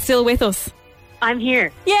that you are still with us? I'm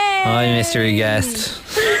here. Yay! Hi, mystery guest.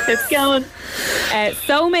 It's going.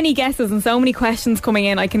 So many guesses and so many questions coming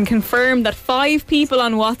in. I can confirm that 5 people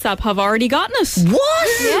on WhatsApp have already gotten it.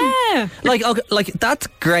 What? Yeah. Like that's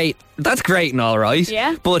great. that's great and all right.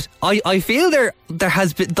 Yeah. But I feel there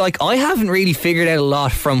has been, like, I haven't really figured out a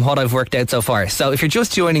lot from what I've worked out so far. So if you're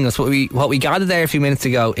just joining us, what we gathered there a few minutes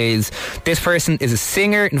ago is this person is a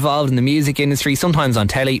singer involved in the music industry, sometimes on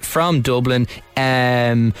telly, from Dublin,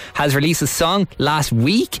 has released a song last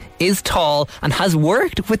week, is tall, and has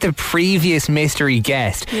worked with the previous mystery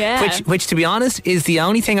guest. Yeah. Which to be honest is the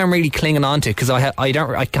only thing I'm really clinging on to, because I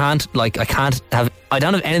don't have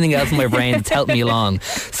anything else in my brain that's helping me along.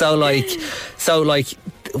 So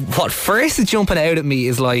what first is jumping out at me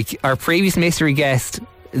is like our previous mystery guest,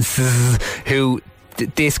 who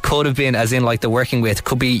this could have been, as in like the working with,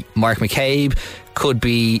 could be Mark McCabe, could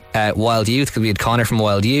be Wild Youth, could be Connor from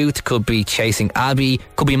Wild Youth, could be Chasing Abby,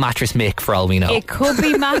 could be Mattress Mick for all we know. It could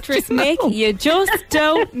be Mattress Mick. You just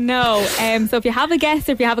don't know. So if you have a guess,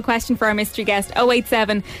 or if you have a question for our mystery guest,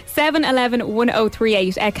 087 711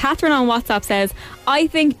 1038. Catherine on WhatsApp says, I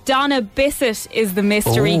think Donna Bissett is the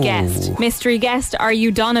mystery guest. Mystery guest, are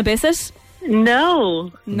you Donna Bissett?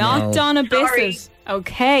 No. Not Donna Bissett.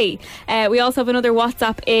 Okay. We also have another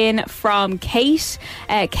WhatsApp in from Kate.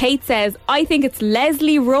 Kate says, I think it's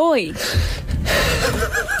Leslie Roy.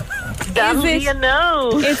 That'll be a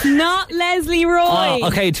no. It's not Leslie Roy. Oh,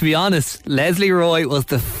 okay, to be honest, Leslie Roy was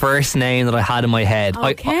the first name that I had in my head.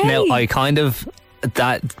 Okay. I kind of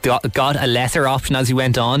got a lesser option as he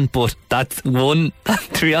went on, but that's one,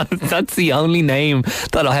 to be honest, that's the only name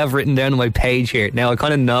that I have written down on my page here. Now I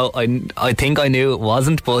kind of know, I think I knew it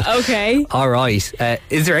wasn't, but okay. Alright,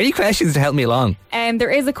 is there any questions to help me along?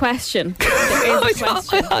 There is a question.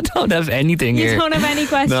 I don't have anything here. You don't have any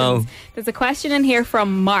questions? No. There's a question in here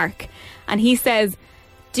from Mark, and he says,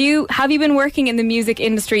 have you been working in the music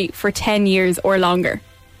industry for 10 years or longer?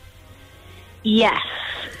 Yes.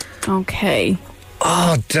 Okay.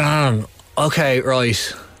 Oh, damn. Okay,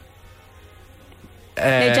 right.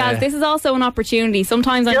 Now, Jazz, this is also an opportunity.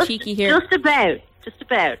 Sometimes I'm cheeky here. Just about.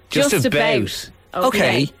 Just about.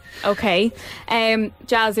 Okay.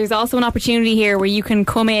 Jazz, there's also an opportunity here where you can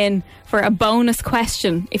come in for a bonus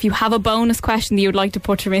question. If you have a bonus question that you would like to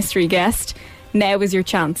put to mystery guest, now is your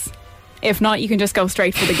chance. If not, you can just go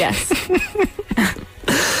straight for the guess.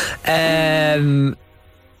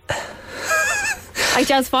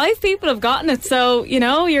 Jazz, 5 people have gotten it, so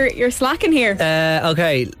you're slacking here.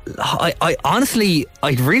 Okay, I honestly,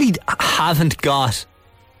 I really haven't got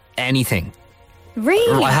anything.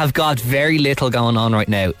 Really? I have got very little going on right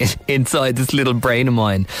now inside this little brain of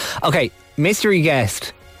mine. Okay, mystery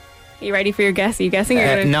guest. Are you ready for your guess? Are you guessing?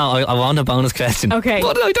 No, I want a bonus question. Okay.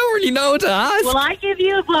 But I don't really know what to ask. Will I give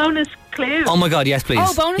you a bonus clue? Oh my God, yes please.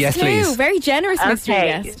 Oh, bonus yes, clue. Please. Very generous mystery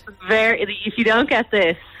guest. If you don't get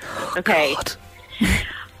this, okay. God.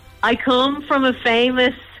 I come from a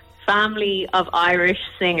famous family of Irish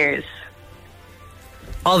singers.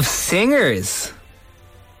 Of singers?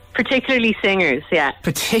 Particularly singers, yeah.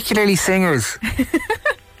 Particularly singers.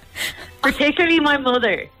 Particularly my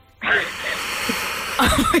mother.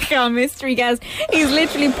 Oh my God, mystery guest. He's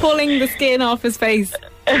literally pulling the skin off his face.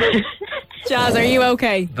 Jazz, are you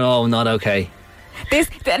okay? No, not okay.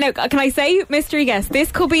 Now, can I say, mystery guest,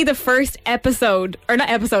 this could be the first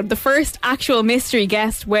the first actual mystery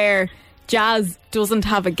guest where Jazz doesn't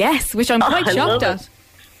have a guess, which I'm quite shocked at.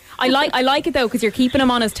 I like it though, because you're keeping him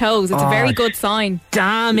on his toes. It's a very good sign.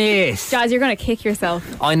 Damn it. Jazz, you're going to kick yourself.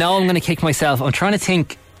 I know I'm going to kick myself. I'm trying to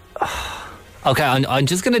think. Okay, I'm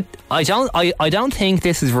just going to... I don't think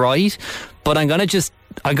this is right, but I'm going to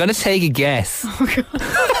take a guess. Oh God.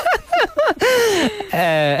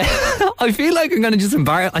 I feel like I'm going to just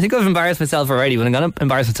embarrass... I think I've embarrassed myself already, but I'm going to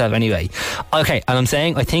embarrass myself anyway. Okay, and I'm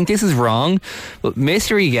saying I think this is wrong, but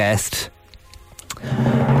mystery guest...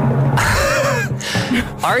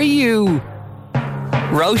 Are you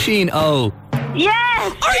Roisin O?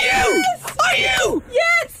 Yes! Are you? Yes! Are you?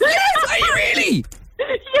 Yes! Yes! Are you really?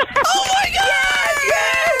 Yes! Oh my God!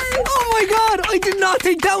 Yes! Oh my God! I did not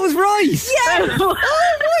think that was right. Yes! Oh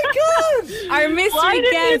my God! Our mystery Why did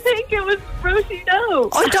you guest. think it was Rosie? No.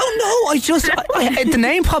 I don't know. The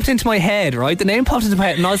name popped into my head, right? The name popped into my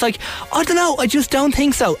head, and I was like, I don't know. I just don't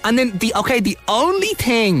think so. And then the only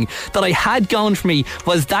thing that I had going for me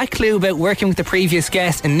was that clue about working with the previous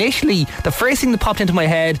guest. Initially, the first thing that popped into my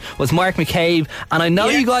head was Mark McCabe, and I know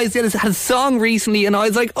you guys had a song recently, and I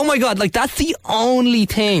was like, oh my God, like that's the only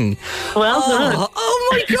thing. Well done. Oh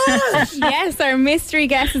my God. Yes, our mystery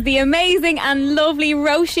guest is the amazing and lovely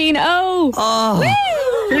Roisin O. Oh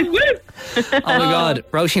my God,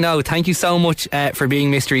 Roisin O, thank you so much for being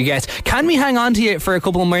mystery guest. Can we hang on to you for a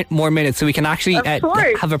couple more minutes so we can actually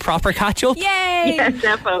have a proper catch up? Yay! Yes,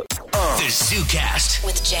 Defo. The ZooCast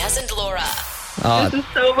with Jaz and Laura. This is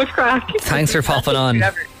so much crack. Thanks for popping on.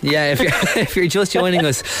 Yeah, if you're just joining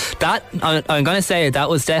us, that I'm going to say that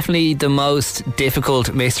was definitely the most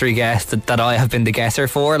difficult mystery guest that I have been the guesser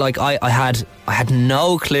for. Like I had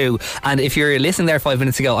no clue. And if you're listening there 5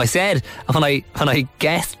 minutes ago, I said when I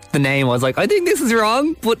guessed the name, I was like, I think this is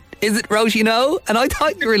wrong, but is it Roisin O? And I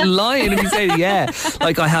thought you were lying, and you said yeah.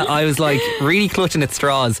 Like I was like really clutching at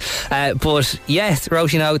straws. But yes,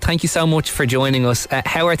 Roisin O, thank you so much for joining us.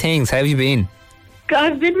 How are things? How have you been?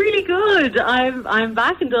 I've been really good. I'm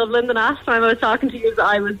back in Dublin. The last time I was talking to you,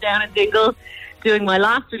 I was down in Dingle doing my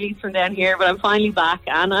last release from down here, but I'm finally back,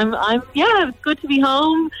 and I'm it's good to be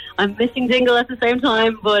home. I'm missing Dingle at the same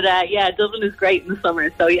time, but Dublin is great in the summer,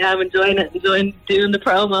 so yeah, I'm enjoying it, enjoying doing the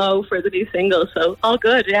promo for the new single, so all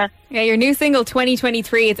good, yeah. Yeah, your new single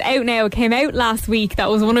 2023, it's out now. It came out last week. That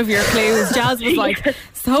was one of your clues. Jazz was like,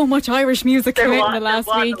 so much Irish music came out in the last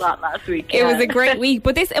week. There was a lot last week. It was a great week.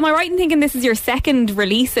 But this, am I right in thinking this is your second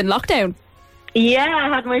release in lockdown? Yeah, I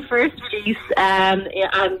had my first release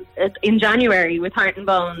in January with Heart and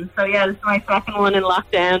Bones. So yeah, this is my second one in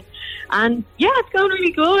lockdown. And yeah, it's going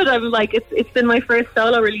really good. I'm like, it's been my first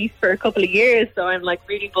solo release for a couple of years, so I'm like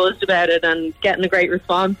really buzzed about it and getting a great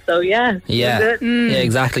response. So yeah, yeah,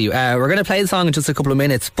 exactly. We're going to play the song in just a couple of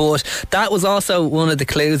minutes, but that was also one of the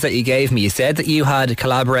clues that you gave me. You said that you had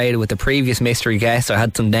collaborated with the previous mystery guest. So I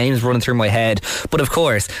had some names running through my head, but of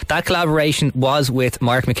course that collaboration was with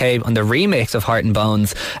Mark McCabe on the remix of Heart and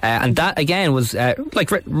Bones, and that again was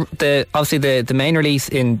obviously the main release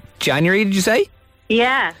in January. Did you say?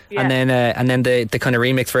 Yeah. And then the kind of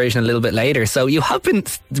remix version a little bit later. So you have been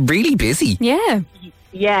really busy.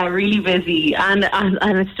 Yeah, really busy, and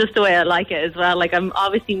it's just the way I like it as well. Like, I'm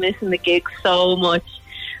obviously missing the gigs so much,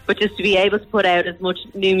 but just to be able to put out as much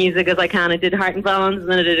new music as I can. I did Heart and Bones, and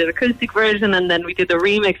then I did an acoustic version, and then we did the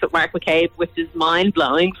remix with Mark McCabe, which is mind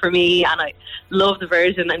blowing for me, and I love the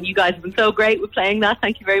version. And you guys have been so great with playing that.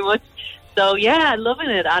 Thank you very much. So yeah, loving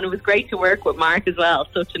it, and it was great to work with Mark as well.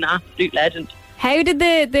 Such an absolute legend. How did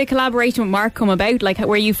the collaboration with Mark come about? Like,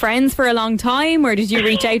 were you friends for a long time, or did you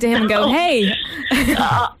reach out to him and go, hey?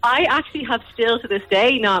 I actually have still to this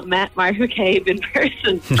day not met Mark McCabe in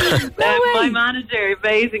person. My manager,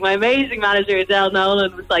 my amazing manager, Adele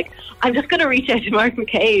Nolan, was like, I'm just going to reach out to Mark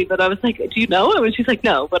McCabe. And I was like, do you know him? And she's like,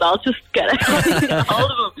 no, but I'll just get a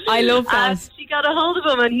hold of him. I love that. And she got a hold of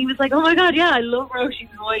him, and he was like, oh my God, yeah, I love Roisin's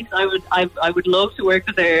voice. I would love to work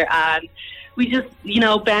with her. And we just,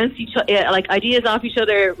 bounced each other, like ideas off each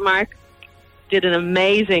other. Mark did an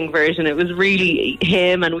amazing version. It was really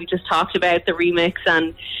him, and we just talked about the remix,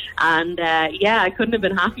 and I couldn't have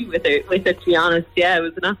been happy with it, to be honest. Yeah, it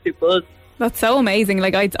was an absolute buzz. That's so amazing.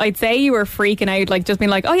 Like, I'd say you were freaking out, like just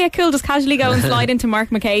being like, oh yeah, cool, just casually go and slide into Mark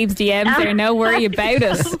McCabe's DMs there, no worry about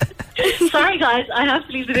it. Sorry guys, I have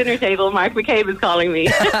to leave the dinner table. Mark McCabe is calling me.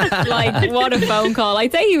 Like, what a phone call.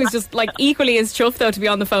 I'd say he was just like equally as chuffed though to be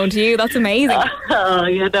on the phone to you. That's amazing.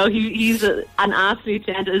 He's an absolute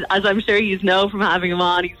gent, as I'm sure you know from having him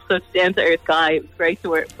on. He's such a down to earth guy. It was great to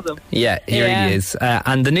work with him. Yeah, he really is.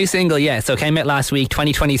 And the new single, so came out last week,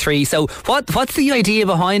 2023. So what's the idea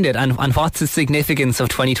behind it, and what's the significance of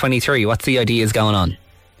 2023? What's the ideas going on?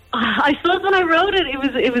 I suppose when I wrote it,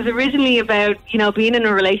 it was originally about, being in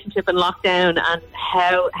a relationship in lockdown, and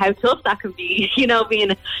how tough that can be,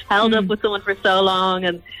 being held up with someone for so long,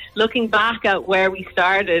 and looking back at where we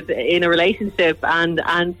started in a relationship and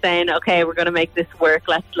saying, okay, we're going to make this work,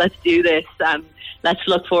 let's do this, and let's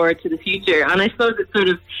look forward to the future. And I suppose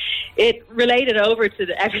it related over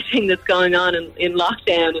to everything that's going on in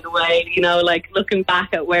lockdown in a way, like looking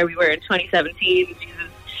back at where we were in 2017, Jesus,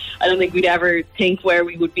 I don't think we'd ever think where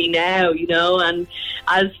we would be now, and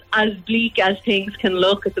as bleak as things can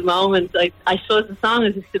look at the moment, I suppose the song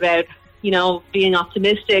is just about, being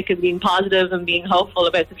optimistic and being positive and being hopeful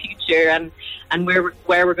about the future and where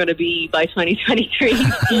we're going to be by 2023.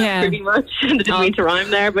 Yeah. Pretty much. I didn't mean to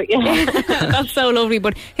rhyme there, but yeah. That's so lovely.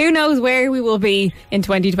 But who knows where we will be in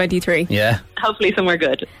 2023? Yeah. Hopefully somewhere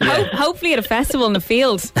good. Hopefully at a festival in the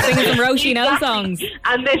field, singing some Roisin O songs.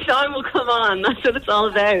 And this song will come on. That's what it's all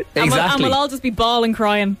about. Exactly. And we'll all just be bawling,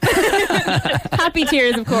 crying. Happy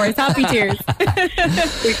tears, of course. Happy tears.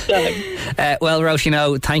 Well, Roisin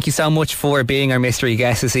O, thank you so much for being our mystery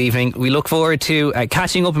guest this evening. We look forward to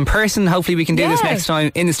catching up in person. Hopefully we can do this next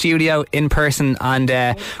time in the studio in person, and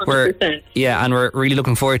we're really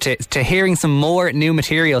looking forward to hearing some more new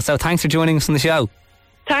material. So thanks for joining us on the show.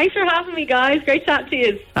 Thanks for having me, guys. Great chat to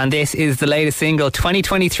you. And this is the latest single,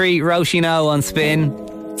 2023, Roisin O on Spin.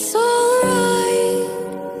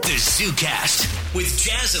 The ZooCast with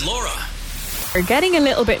Jaz and Laura. We're getting a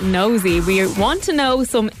little bit nosy. We want to know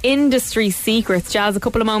some industry secrets. Jazz, a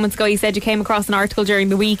couple of moments ago you said you came across an article during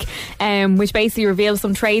the week which basically reveals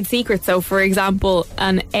some trade secrets. So for example,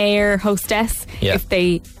 an air hostess, if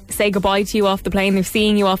they say goodbye to you off the plane, they're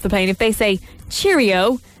seeing you off the plane, if they say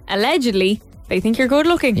cheerio, allegedly they think you're good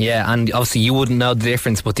looking. Yeah, and obviously you wouldn't know the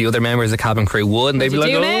difference, but the other members of the cabin crew would, and they'd be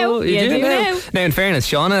like, oh, you do now. Now, in fairness,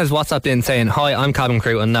 Shauna has WhatsApped in saying, hi, I'm cabin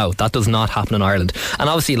crew, and no, that does not happen in Ireland. And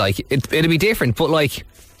obviously, like, it'd be different, but like,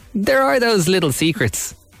 there are those little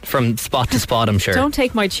secrets from spot to spot, I'm sure. Don't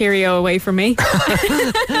take my Cheerio away from me.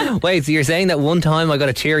 Wait, so you're saying that one time I got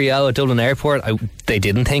a Cheerio at Dublin Airport, they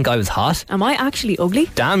didn't think I was hot? Am I actually ugly?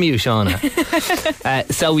 Damn you, Shauna.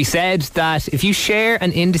 So we said that if you share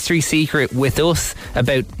an industry secret with us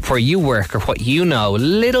about where you work or what you know, a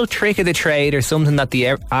little trick of the trade or something that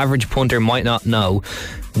the average punter might not know,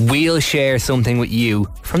 we'll share something with you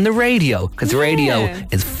from the radio, because the radio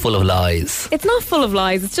is full of lies. It's not full of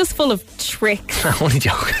lies, it's just full of tricks. I'm only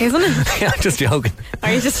joking. Isn't it? Yeah, I'm just joking.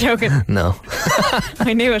 Are you just joking? No.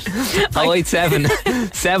 I knew it. 087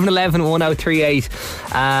 711 1038.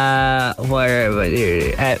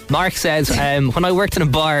 Mark says, when I worked in a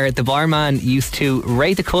bar, the barman used to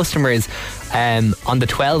rate the customers on the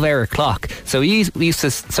 12-hour clock. So we used to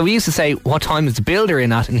say, what time is the builder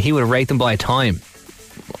in at, and he would rate them by a time.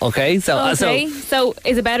 Okay, so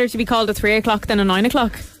is it better to be called at 3 o'clock than at 9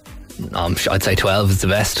 o'clock? I'd say 12 is the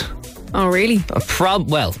best. Oh, really?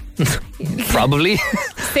 Probably.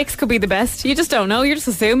 6 could be the best. You just don't know. You're just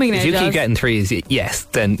assuming now. If you keep getting 3s, yes,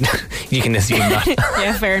 then you can assume that.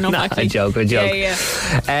 Yeah, fair enough. I joke.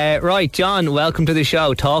 Yeah. Right, John, welcome to the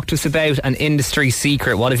show. Talk to us about an industry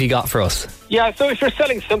secret. What have you got for us? Yeah, so if you're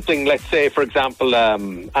selling something, let's say, for example,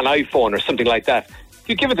 an iPhone or something like that, if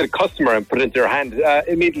you give it to the customer and put it into their hand,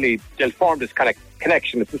 immediately they'll form this kind of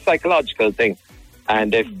connection. It's a psychological thing,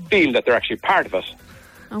 and they feel that they're actually part of it.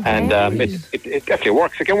 Okay. And it definitely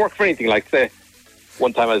works. It can work for anything. Like, say,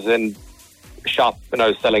 one time I was in a shop and I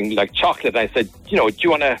was selling like chocolate, and I said, do you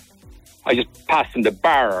want to? I just passed them the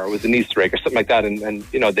bar, or it was an Easter egg or something like that, and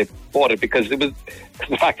they bought it because it was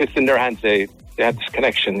the fact it's in their hands. They had this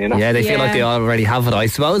connection, Yeah, they feel like they already have it. I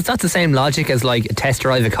suppose that's the same logic as like a test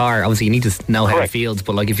drive a car. Obviously, you need to know how it feels,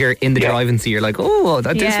 but like if you're in the driving seat, you're like, oh,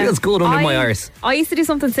 this feels good under my arse. I used to do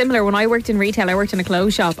something similar when I worked in retail. I worked in a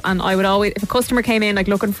clothes shop, and I would always, if a customer came in like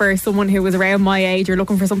looking for someone who was around my age or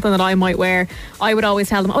looking for something that I might wear, I would always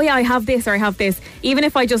tell them, oh yeah, I have this or I have this, even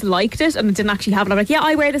if I just liked it and it didn't actually have it. I'm like, yeah,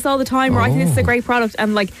 I wear this all the time, or I think this is a great product,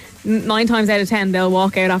 and like 9 times out of 10 they'll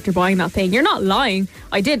walk out after buying that thing. You're not lying.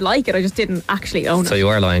 I did like it, I just didn't actually own it. So you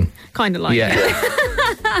are lying. Kind of lying.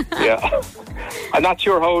 Yeah. I'm not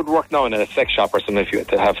sure how it would work now in a sex shop or something if you had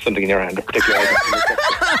to have something in your hand, particularly.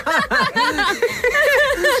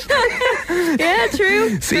 Yeah,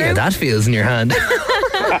 true. See how that feels in your hand.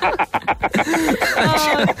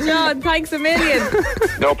 Oh, John, thanks a million.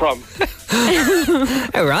 No problem.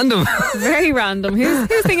 How random. Very random. Who's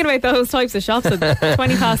thinking about those types of shops at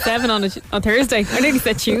 7:20 on Thursday? I nearly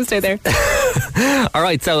said Tuesday there. All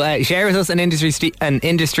right, so share with us an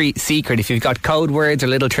industry secret. If you've got code words or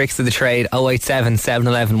little tricks of the trade, 087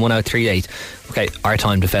 711 1038. Okay, our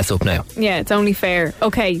time to fess up now. Yeah, it's only fair.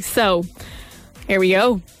 Okay, so here we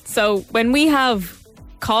go. So when we have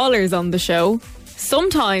callers on the show,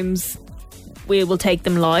 sometimes we will take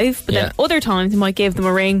them live, but then other times we might give them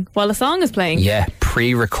a ring while a song is playing. Yeah,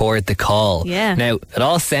 pre-record the call. Yeah. Now, it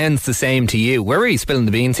all sounds the same to you. We're really spilling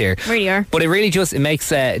the beans here. Really are. But it really just makes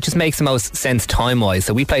the most sense time-wise.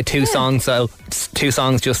 So we played two songs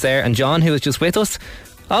just there, and John, who was just with us,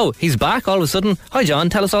 he's back all of a sudden. Hi John,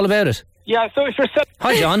 tell us all about it. Yeah, so if you're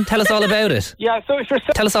Hi John, tell us all about it. Yeah, so if you're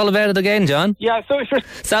tell us all about it again, John. Yeah, so if you're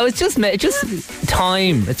So it's just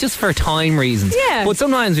time. It's just for time reasons. Yeah. But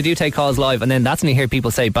sometimes we do take calls live, and then that's when you hear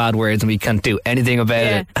people say bad words and we can't do anything about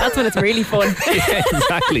it. That's when it's really fun. Yeah,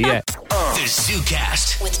 exactly, yeah. The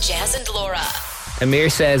ZooCast with Jaz and Laura.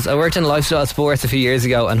 Amir says, I worked in lifestyle sports a few years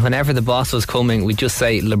ago, and whenever the boss was coming, we'd just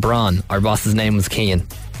say LeBron. Our boss's name was Keane.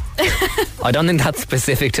 I don't think that's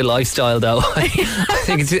specific to lifestyle, though. I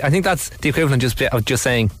think that's the equivalent of just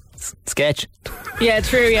saying sketch. Yeah,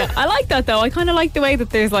 true. Yeah, I like that though. I kind of like the way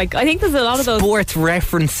that there's I think there's a lot of those sports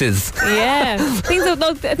references. Yeah,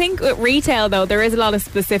 I think with retail though there is a lot of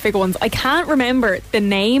specific ones. I can't remember the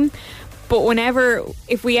name, but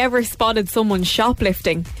if we ever spotted someone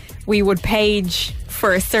shoplifting, we would page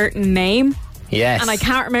for a certain name. Yes. And I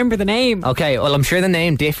can't remember the name. Okay, well, I'm sure the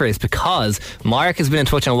name differs because Mark has been in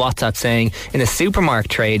touch on WhatsApp saying in a supermarket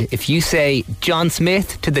trade, if you say John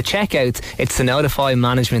Smith to the checkouts, it's to notify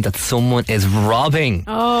management that someone is robbing.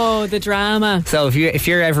 Oh, the drama. So if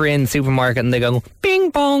you're ever in the supermarket and they go,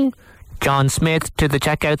 bing bong, John Smith to the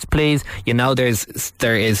checkouts, please. You know, there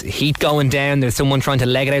is heat going down. There's someone trying to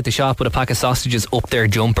leg it out the shop with a pack of sausages up their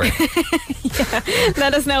jumper.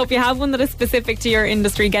 Let us know if you have one that is specific to your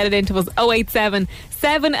industry. Get it into us. 087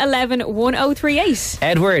 711 1038.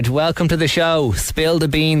 Edward, welcome to the show. Spill the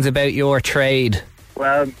beans about your trade.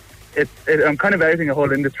 Well, I'm kind of outing a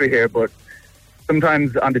whole industry here, but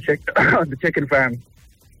sometimes on the chicken farm,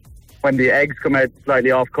 when the eggs come out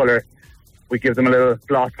slightly off colour, we give them a little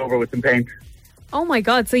gloss over with some paint. Oh my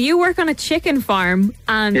God, so you work on a chicken farm,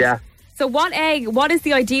 and yeah. So what is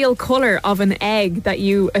the ideal colour of an egg that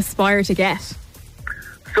you aspire to get?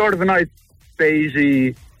 Sort of a nice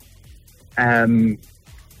beigey,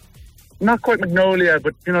 not quite magnolia,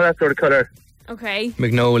 but you know, that sort of colour. Okay.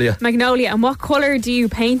 Magnolia. And what colour do you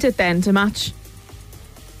paint it then to match?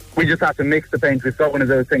 We just have to mix the paint. We've got one of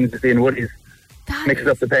those things you see in Woodies. Mixes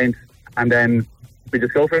up the paint, and then we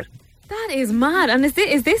just go for it. That is mad. And is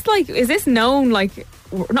this known, like,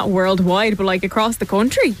 not worldwide, but like across the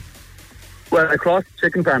country? Well, across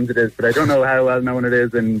chicken farms it is, but I don't know how well known it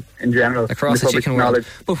is in general. Across the chicken world.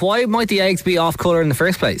 But why might the eggs be off colour in the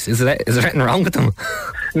first place? Is there anything wrong with them?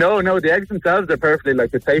 No, the eggs themselves are perfectly,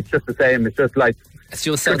 like, the taste's just the same. It's just like... It's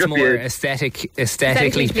just so it's more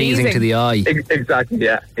aesthetically pleasing to the eye. Exactly,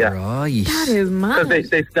 yeah. Right. That is mad. Because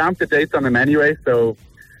they stamp the dates on them anyway, so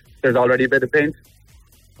there's already a bit of paint.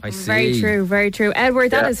 I see. Very true, very true.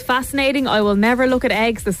 Edward, that is fascinating. I will never look at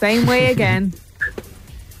eggs the same way again.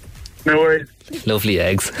 No worries. Lovely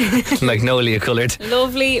eggs. Magnolia coloured.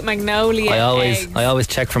 Lovely magnolia eggs. I always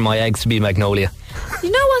check for my eggs to be magnolia. You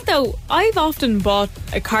know what though? I've often bought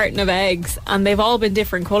a carton of eggs and they've all been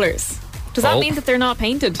different colours. Does that mean that they're not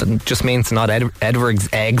painted? That just means not Edward's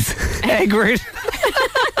eggs. Edward.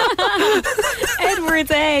 Edward's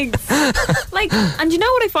eggs. Like, and you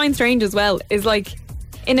know what I find strange as well is, like,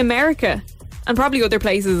 in America and probably other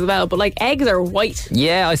places as well, but like eggs are white.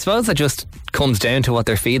 Yeah, I suppose that just comes down to what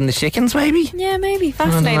they're feeding the chickens, maybe. Yeah, maybe.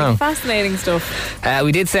 Fascinating stuff.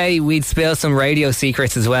 We did say we'd spill some radio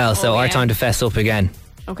secrets as well, so our time to fess up again.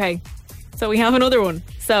 Okay, so we have another one.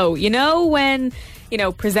 So, you know when, you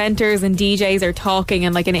know, presenters and DJs are talking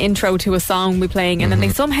and like an intro to a song will be playing, and then they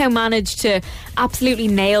somehow manage to absolutely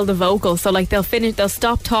nail the vocal. So like they'll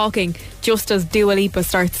stop talking just as Dua Lipa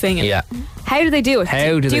starts singing. Yeah. How do they do it?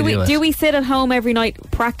 How do they do it? Do we sit at home every night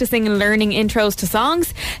practicing and learning intros to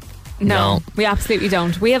songs? No, we absolutely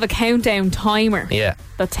don't. We have a countdown timer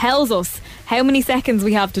that tells us how many seconds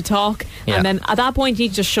we have to talk, and then at that point you need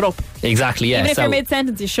to just shut up. Exactly, yeah. Even if you're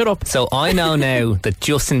mid-sentence, you shut up. So I know now that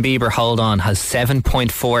Justin Bieber Hold On has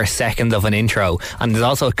 7.4 seconds of an intro, and there's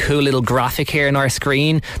also a cool little graphic here on our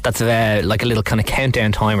screen that's like a little kind of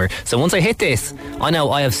countdown timer. So once I hit this, I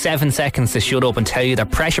know I have 7 seconds to shut up and tell you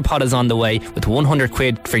that Pressure Pot is on the way with 100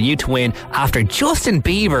 quid for you to win after Justin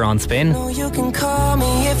Bieber on Spin. You can call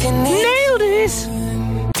me if you need. Nailed it!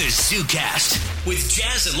 The ZooCast with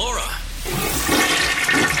Jaz and Laura.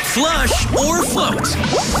 Flush or float?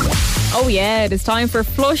 Oh yeah, it is time for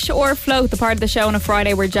Flush or Float, the part of the show on a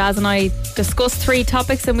Friday where Jaz and I discuss 3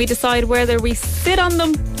 topics and we decide whether we sit on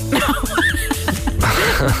them.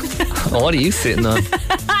 What are you sitting on?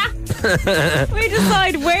 We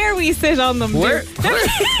decide where we sit on them. Where?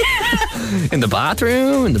 In the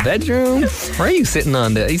bathroom? In the bedroom? Where are you sitting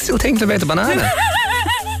on? Are you still thinking about the banana?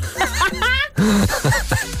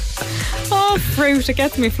 Oh, fruit, it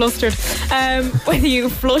gets me flustered. Whether you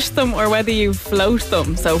flush them or whether you float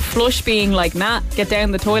them. So flush being like, nah, get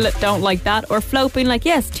down the toilet, don't like that. Or float being like,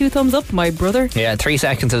 yes, 2 thumbs up, my brother. Yeah, 3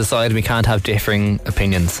 seconds to decide. We can't have differing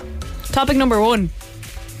opinions. Topic number 1.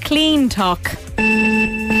 Clean talk.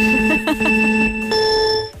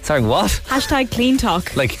 Sorry, what? Hashtag clean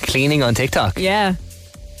talk. Like cleaning on TikTok? Yeah.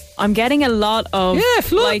 I'm getting a lot of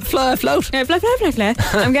float. Yeah, float.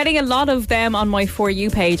 I'm getting a lot of them on my For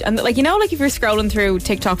You page, and like, you know, like if you're scrolling through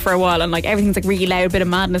TikTok for a while and like everything's like really loud, bit of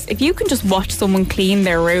madness, if you can just watch someone clean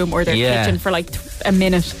their room or their kitchen for like a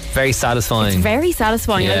minute, very satisfying. It's very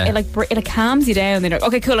satisfying. Yeah. It calms you down. They're like,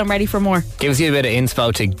 okay, cool, I'm ready for more. Gives you a bit of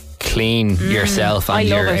inspo to clean yourself and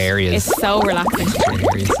your areas. It's so relaxing.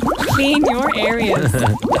 Clean your areas.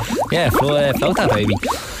 Yeah, float that baby.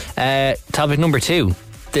 Topic number 2.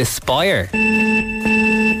 The Spire.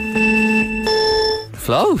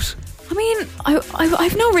 Float. I mean,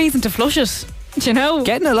 I've no reason to flush it. Do you know?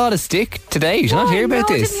 Getting a lot of stick today. Did you not hear about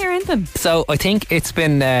this? I didn't hear anything. So I think it's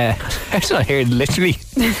been I did not hear literally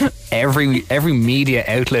every media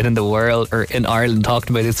outlet in the world or in Ireland talked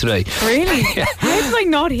about this today. Really? Yeah. How did I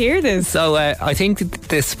not hear this? So I think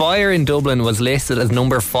the Spire in Dublin was listed as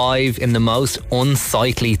number 5 in the most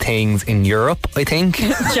unsightly things in Europe, I think.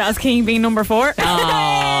 Jazz King being number 4.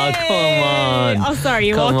 Oh, Oh, come on. Oh, sorry,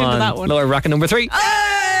 you walked into that one. Laura, racket number 3.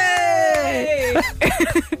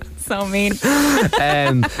 So mean.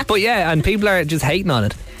 But yeah, and people are just hating on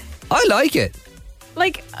it. I like it.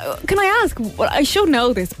 Like, can I ask? Well, I should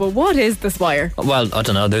know this, but what is the spire? Well, I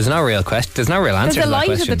don't know. There's no real question. There's no real answer There's to a that light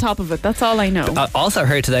question. at the top of it. That's all I know. I also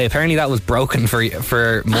heard today, apparently that was broken for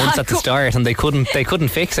months at the start, and they couldn't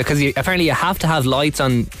fix it because apparently you have to have lights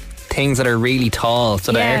on things that are really tall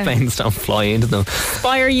so the airplanes don't fly into them.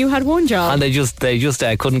 Spire, you had one job, and they just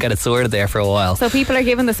couldn't get it sorted there for a while. So people are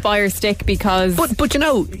giving the spire stick because but you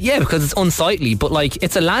know, yeah, because it's unsightly, but like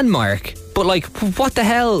it's a landmark. But like, what the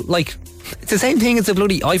hell? Like, it's the same thing as the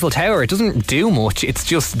bloody Eiffel Tower. It doesn't do much. It's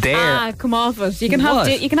just there. Come off it. You can have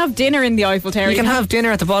you can have dinner in the Eiffel Tower. You can have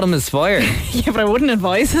dinner at the bottom of the spire. Yeah, but I wouldn't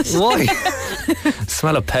advise it. Why?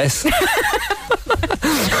 Smell of piss.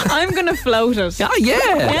 I'm gonna float it. Oh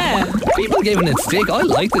yeah. People giving it stick. I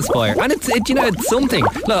like the spire, and it's something.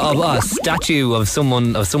 Like a statue of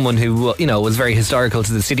someone who was very historical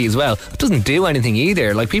to the city as well. It doesn't do anything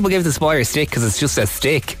either. Like, people give the spire a stick because it's just a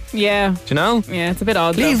stick. Yeah. Do you know? Yeah, it's a bit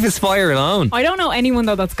odd. Leave the spire alone. I don't know anyone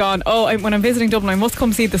though that's gone, when I'm visiting Dublin, I must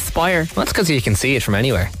come see the spire. Well, that's because you can see it from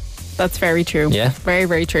anywhere. That's very true. Yeah. Very,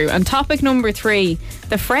 very true. And topic number 3,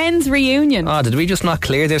 the Friends reunion. Oh, did we just not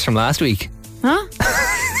clear this from last week? Huh?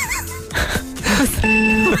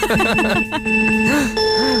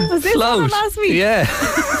 Was this on last week? Yeah.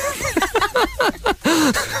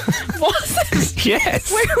 Was it?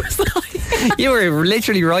 Yes. Where was I? You were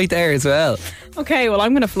literally right there as well. Okay, well,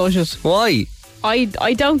 I'm going to flush it. Why? I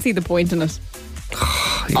don't see the point in it.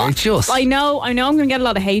 You're just... I know I'm going to get a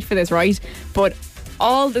lot of hate for this, right? But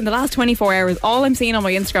in the last 24 hours, all I'm seeing on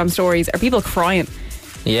my Instagram stories are people crying.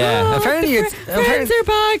 Yeah, apparently it's... Friends are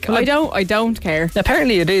back. I don't care.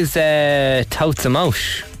 Apparently it is totes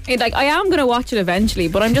emosh. I am going to watch it eventually,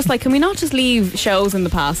 but I'm just like, can we not just leave shows in the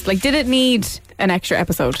past? Like, did it need an extra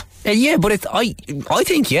episode? Yeah, but it's I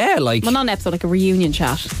think like... Well, not an episode, like a reunion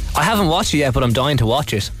chat. I haven't watched it yet, but I'm dying to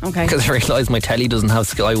watch it. Okay. Because I realise my telly doesn't have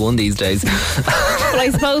Sky 1 these days. But I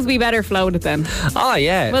suppose we better float it then. Oh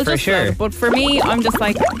yeah, well, for sure. But for me, I'm just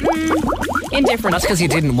like, indifferent. That's because you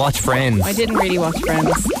didn't watch Friends. I didn't really watch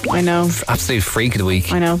Friends. I know. Absolute freak of the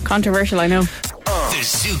week. I know. Controversial, I know. The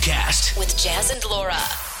ZooCast with Jaz and Laura.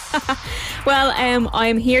 Well,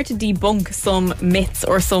 I'm here to debunk some myths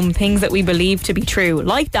or some things that we believe to be true.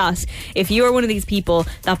 Like that, if you are one of these people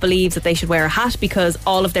that believes that they should wear a hat because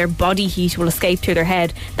all of their body heat will escape through their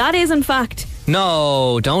head, that is in fact...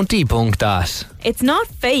 No, don't debunk that. It's not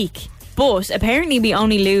fake, but apparently we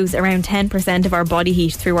only lose around 10% of our body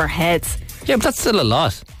heat through our heads. Yeah, but that's still a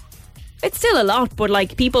lot. It's still a lot, but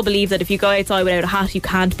like, people believe that if you go outside without a hat, you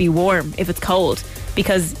can't be warm if it's cold,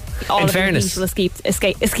 because all of the heat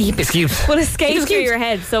will escape through your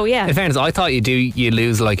head. So yeah. In fairness, I thought you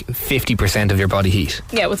lose like 50% of your body heat.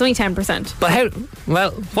 Yeah, it was only 10%. But how?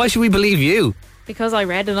 Well, why should we believe you? Because I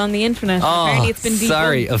read it on the internet. Oh, apparently it's been debunked.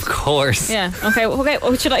 Sorry, of course. Yeah. Okay.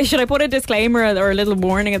 Oh, should I put a disclaimer or a little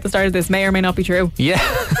warning at the start of this? May or may not be true. Yeah.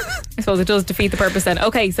 I suppose it does defeat the purpose then.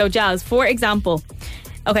 Okay, so Jazz, for example.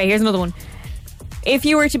 Okay, here's another one. If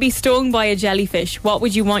you were to be stung by a jellyfish, what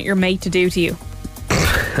would you want your mate to do to you?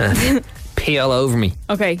 Pee all over me.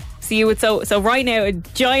 Okay, so you would so right now a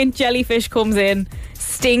giant jellyfish comes in,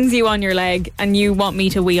 stings you on your leg, and you want me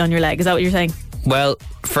to wee on your leg. Is that what you're saying? Well,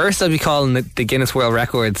 first I'd be calling the Guinness World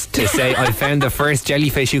Records to say I found the first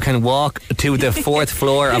jellyfish who can walk to the 4th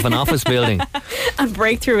floor of an office building and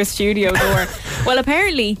break through a studio door. Well,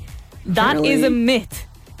 apparently that is a myth.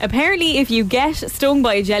 Apparently, if you get stung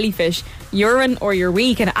by a jellyfish, urine or your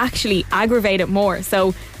wee can actually aggravate it more.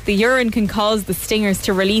 So the urine can cause the stingers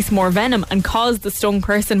to release more venom and cause the stung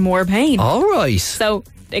person more pain. All right. So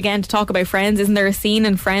again, to talk about Friends, isn't there a scene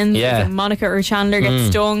in Friends that Monica or Chandler gets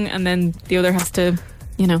stung and then the other has to,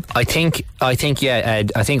 I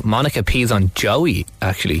think Monica pees on Joey,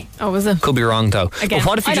 actually. Oh, is it? Could be wrong though. Again, but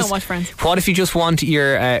what if you don't watch Friends. What if you just want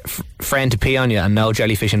your friend to pee on you and no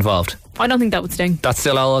jellyfish involved? I don't think that would sting. That's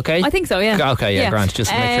still all okay? I think so, yeah. Okay, yeah. Grant.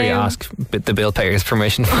 Just make sure you ask the bill payer's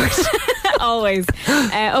permission first. Always.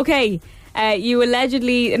 Okay. You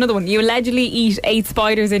allegedly eat 8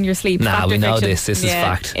 spiders in your sleep. Nah, we know fiction. this. This is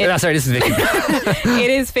fact. Sorry, this is fiction.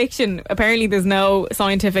 It is fiction. Apparently, there's no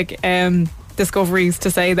scientific discoveries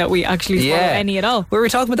to say that we actually swallow any at all. We were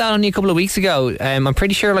talking about that only a couple of weeks ago. I'm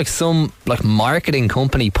pretty sure like some marketing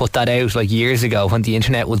company put that out like years ago when the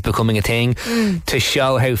internet was becoming a thing to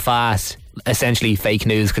show how fast essentially fake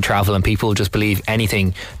news could travel and people just believe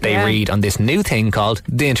anything they read on this new thing called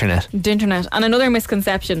the internet. And another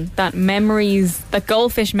misconception that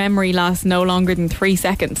goldfish memory lasts no longer than 3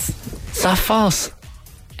 seconds. Is that false?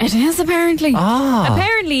 It is, apparently. Ah.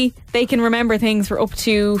 Apparently, they can remember things for up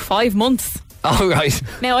to 5 months. Oh, right.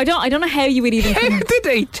 Now, I don't know how you would even... How did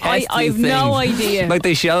they test I have these no things? idea. Like,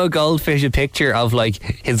 they show a goldfish a picture of, like,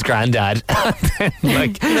 his granddad. And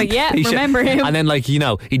then, like, yeah, he remember him. And then, like, you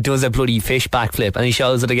know, he does a bloody fish backflip and he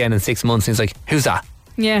shows it again in 6 months and he's like, who's that?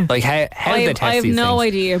 Yeah. Like, how did they test I have these no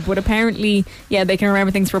things? idea, but apparently, yeah, they can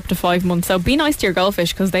remember things for up to 5 months. So be nice to your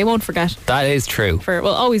goldfish because they won't forget. That is true. Well,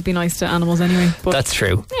 always be nice to animals anyway. But That's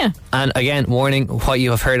true. Yeah. And again, warning, what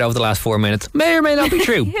you have heard over the last 4 minutes may or may not be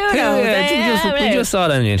true. Who knows? We just saw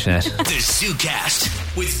it on the internet. The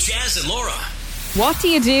ZooCast with Jaz and Laura. What do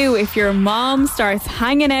you do if your mom starts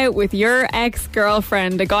hanging out with your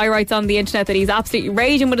ex-girlfriend? A guy writes on the internet that he's absolutely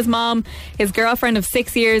raging with his mom. His girlfriend of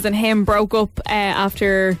 6 years and him broke up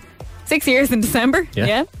after 6 years in December.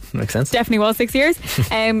 Yeah. Makes sense. Definitely was 6 years.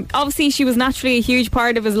 Obviously, she was naturally a huge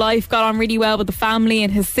part of his life, got on really well with the family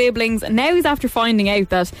and his siblings. And now he's after finding out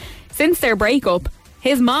that since their breakup,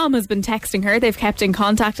 his mom has been texting her. They've kept in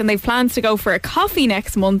contact and they've plans to go for a coffee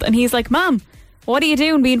next month. And he's like, Mom, what are you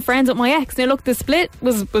doing being friends with my ex? Now look, the split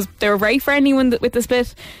was they were very friendly with the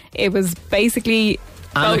split. It was basically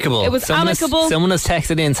amicable. It was amicable. Someone has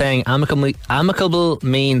texted in saying amicable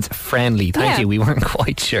means friendly. Thank you. We weren't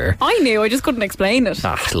quite sure. I knew, I just couldn't explain it.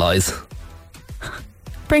 Lies.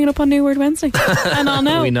 Bring it up on New Word Wednesday and I'll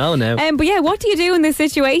know. We know now. But yeah, what do you do in this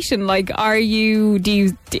situation? Like, are you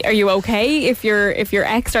okay if your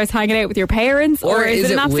ex starts hanging out with your parents, or is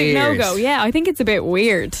it an absolute weird? no-go? Yeah, I think it's a bit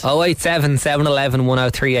weird. 087 711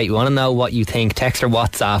 1038. You want to know what you think? Text or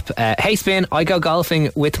WhatsApp. Hey Spin, I go golfing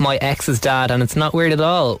with my ex's dad and it's not weird at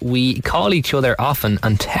all. We call each other often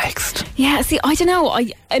and text. Yeah, see, I don't know.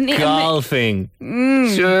 Golfing.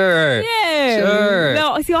 Sure. Yeah. Sure.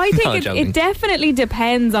 No, see, I think it definitely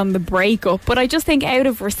depends on the breakup, but I just think out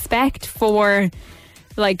of respect for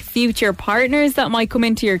like future partners that might come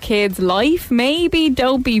into your kid's life, maybe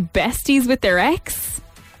don't be besties with their ex.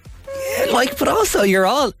 Yeah, like, but also you're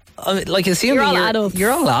all like, assuming you're all adults.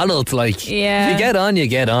 You're all adults. Like, yeah. If you get on, you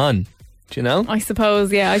get on. Do you know? I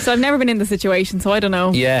suppose, yeah. So I've never been in the situation, so I don't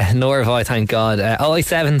know. Yeah, nor have I, thank God.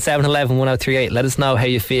 087 711 1038. Let us know how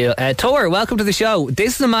you feel. Tor, welcome to the show.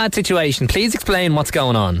 This is a mad situation. Please explain what's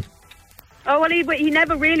going on. Oh, well, he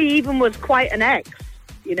never really even was quite an ex,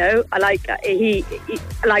 you know. I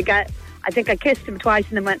think I kissed him twice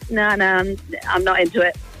and then went, no, I'm not into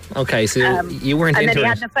it. Okay, so you weren't into it. And then he it.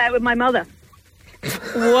 had an affair with my mother.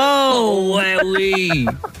 Whoa.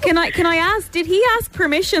 Wowee. Can I ask, did he ask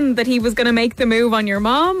permission that he was going to make the move on your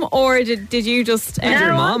mom, or did you just... Did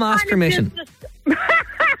your mom ask permission?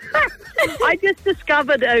 I just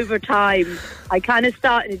discovered over time, I kind of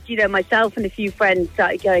started, you know, myself and a few friends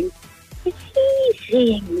started going, is he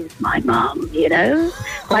seeing my mum, you know?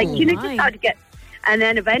 Like, just started to get... And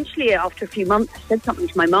then eventually, after a few months, I said something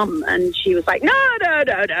to my mum, and she was like, no.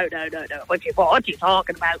 What are you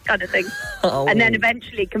talking about, kind of thing. Oh. And then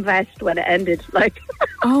eventually confessed when it ended. Like,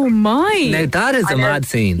 oh, my. Now, that is a mad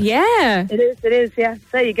scene. Yeah. It is, yeah.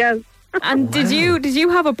 There you go. And did you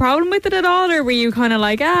have a problem with it at all, or were you kind of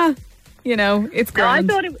like, you know, it's grand?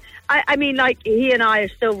 No, I thought I mean, like, he and I are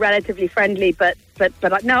still relatively friendly, but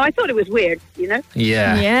no, I thought it was weird, you know?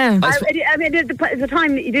 Yeah. Yeah. I mean, at the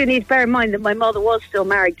time, you do need to bear in mind that my mother was still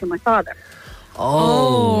married to my father.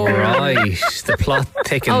 Oh, right. The plot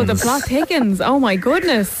thickens. Oh, the plot thickens. Oh, my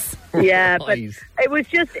goodness. Yeah, but it was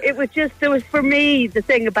just, there was, for me, the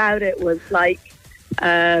thing about it was like,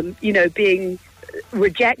 you know, being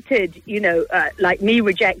rejected, you know, like me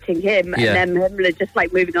rejecting him, and then him just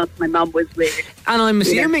like moving on to my mum was weird. And I'm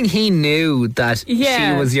assuming he knew that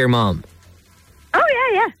she was your mum.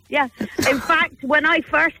 Oh, yeah. In fact, when I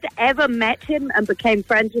first ever met him and became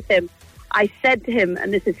friends with him, I said to him,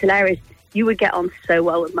 and this is hilarious, you would get on so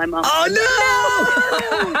well with my mum. Oh, no!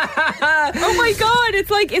 Oh, my God.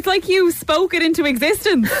 It's like you spoke it into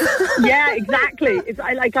existence. Yeah, exactly. It's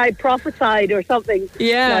like I prophesied or something.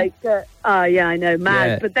 Yeah. Like, yeah, I know, mad.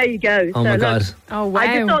 Yeah. But there you go. Oh, my God. Oh, wow.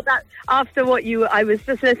 I just thought that after I was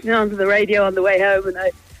just listening onto the radio on the way home, and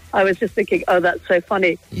I was just thinking, oh, that's so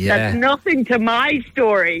funny. Yeah. That's nothing to my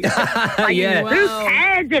story. Like, Yeah. Who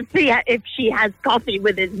cares if she has coffee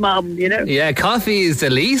with his mum, you know? Yeah, coffee is the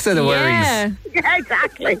least of the worries. Yeah,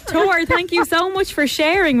 exactly. Tor, thank you so much for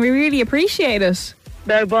sharing. We really appreciate it.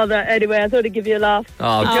 No bother. Anyway, I thought I'd give you a laugh.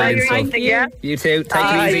 Oh, great stuff. Thank you. Yeah? You too. Take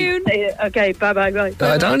it easy. Okay, bye.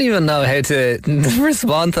 I don't even know how to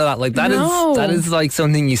respond to that. Like, that is like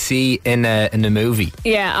something you see in a movie.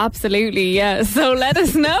 Yeah, absolutely. Yeah. So let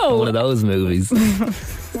us know. One of those movies.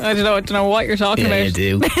 I don't know what you're talking about. You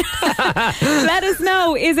do. Let us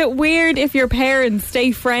know, is it weird if your parents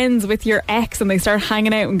stay friends with your ex and they start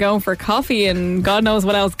hanging out and going for coffee and God knows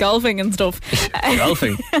what else, golfing and stuff?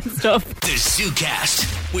 Golfing and stuff. The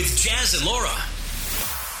ZooCast with Jaz and Laura.